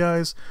fun for you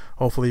guys.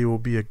 Hopefully it will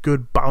be a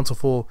good,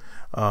 bountiful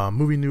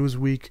movie news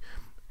week.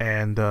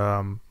 And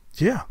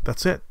yeah,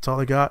 that's it. That's all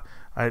I got.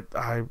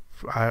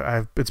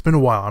 It's been a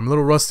while. I'm a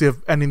little rusty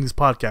of ending these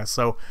podcasts.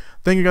 So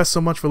thank you guys so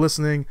much for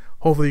listening.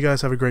 Hopefully you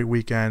guys have a great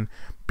weekend.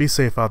 Be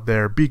safe out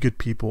there. Be good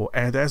people.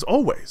 And as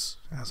always,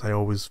 as I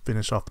always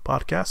finish off the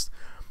podcast,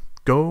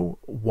 go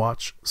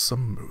watch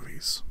some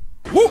movies.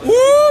 Whoop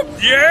whoop!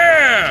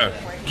 Yeah!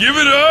 Give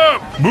it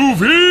up!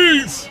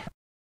 Movies!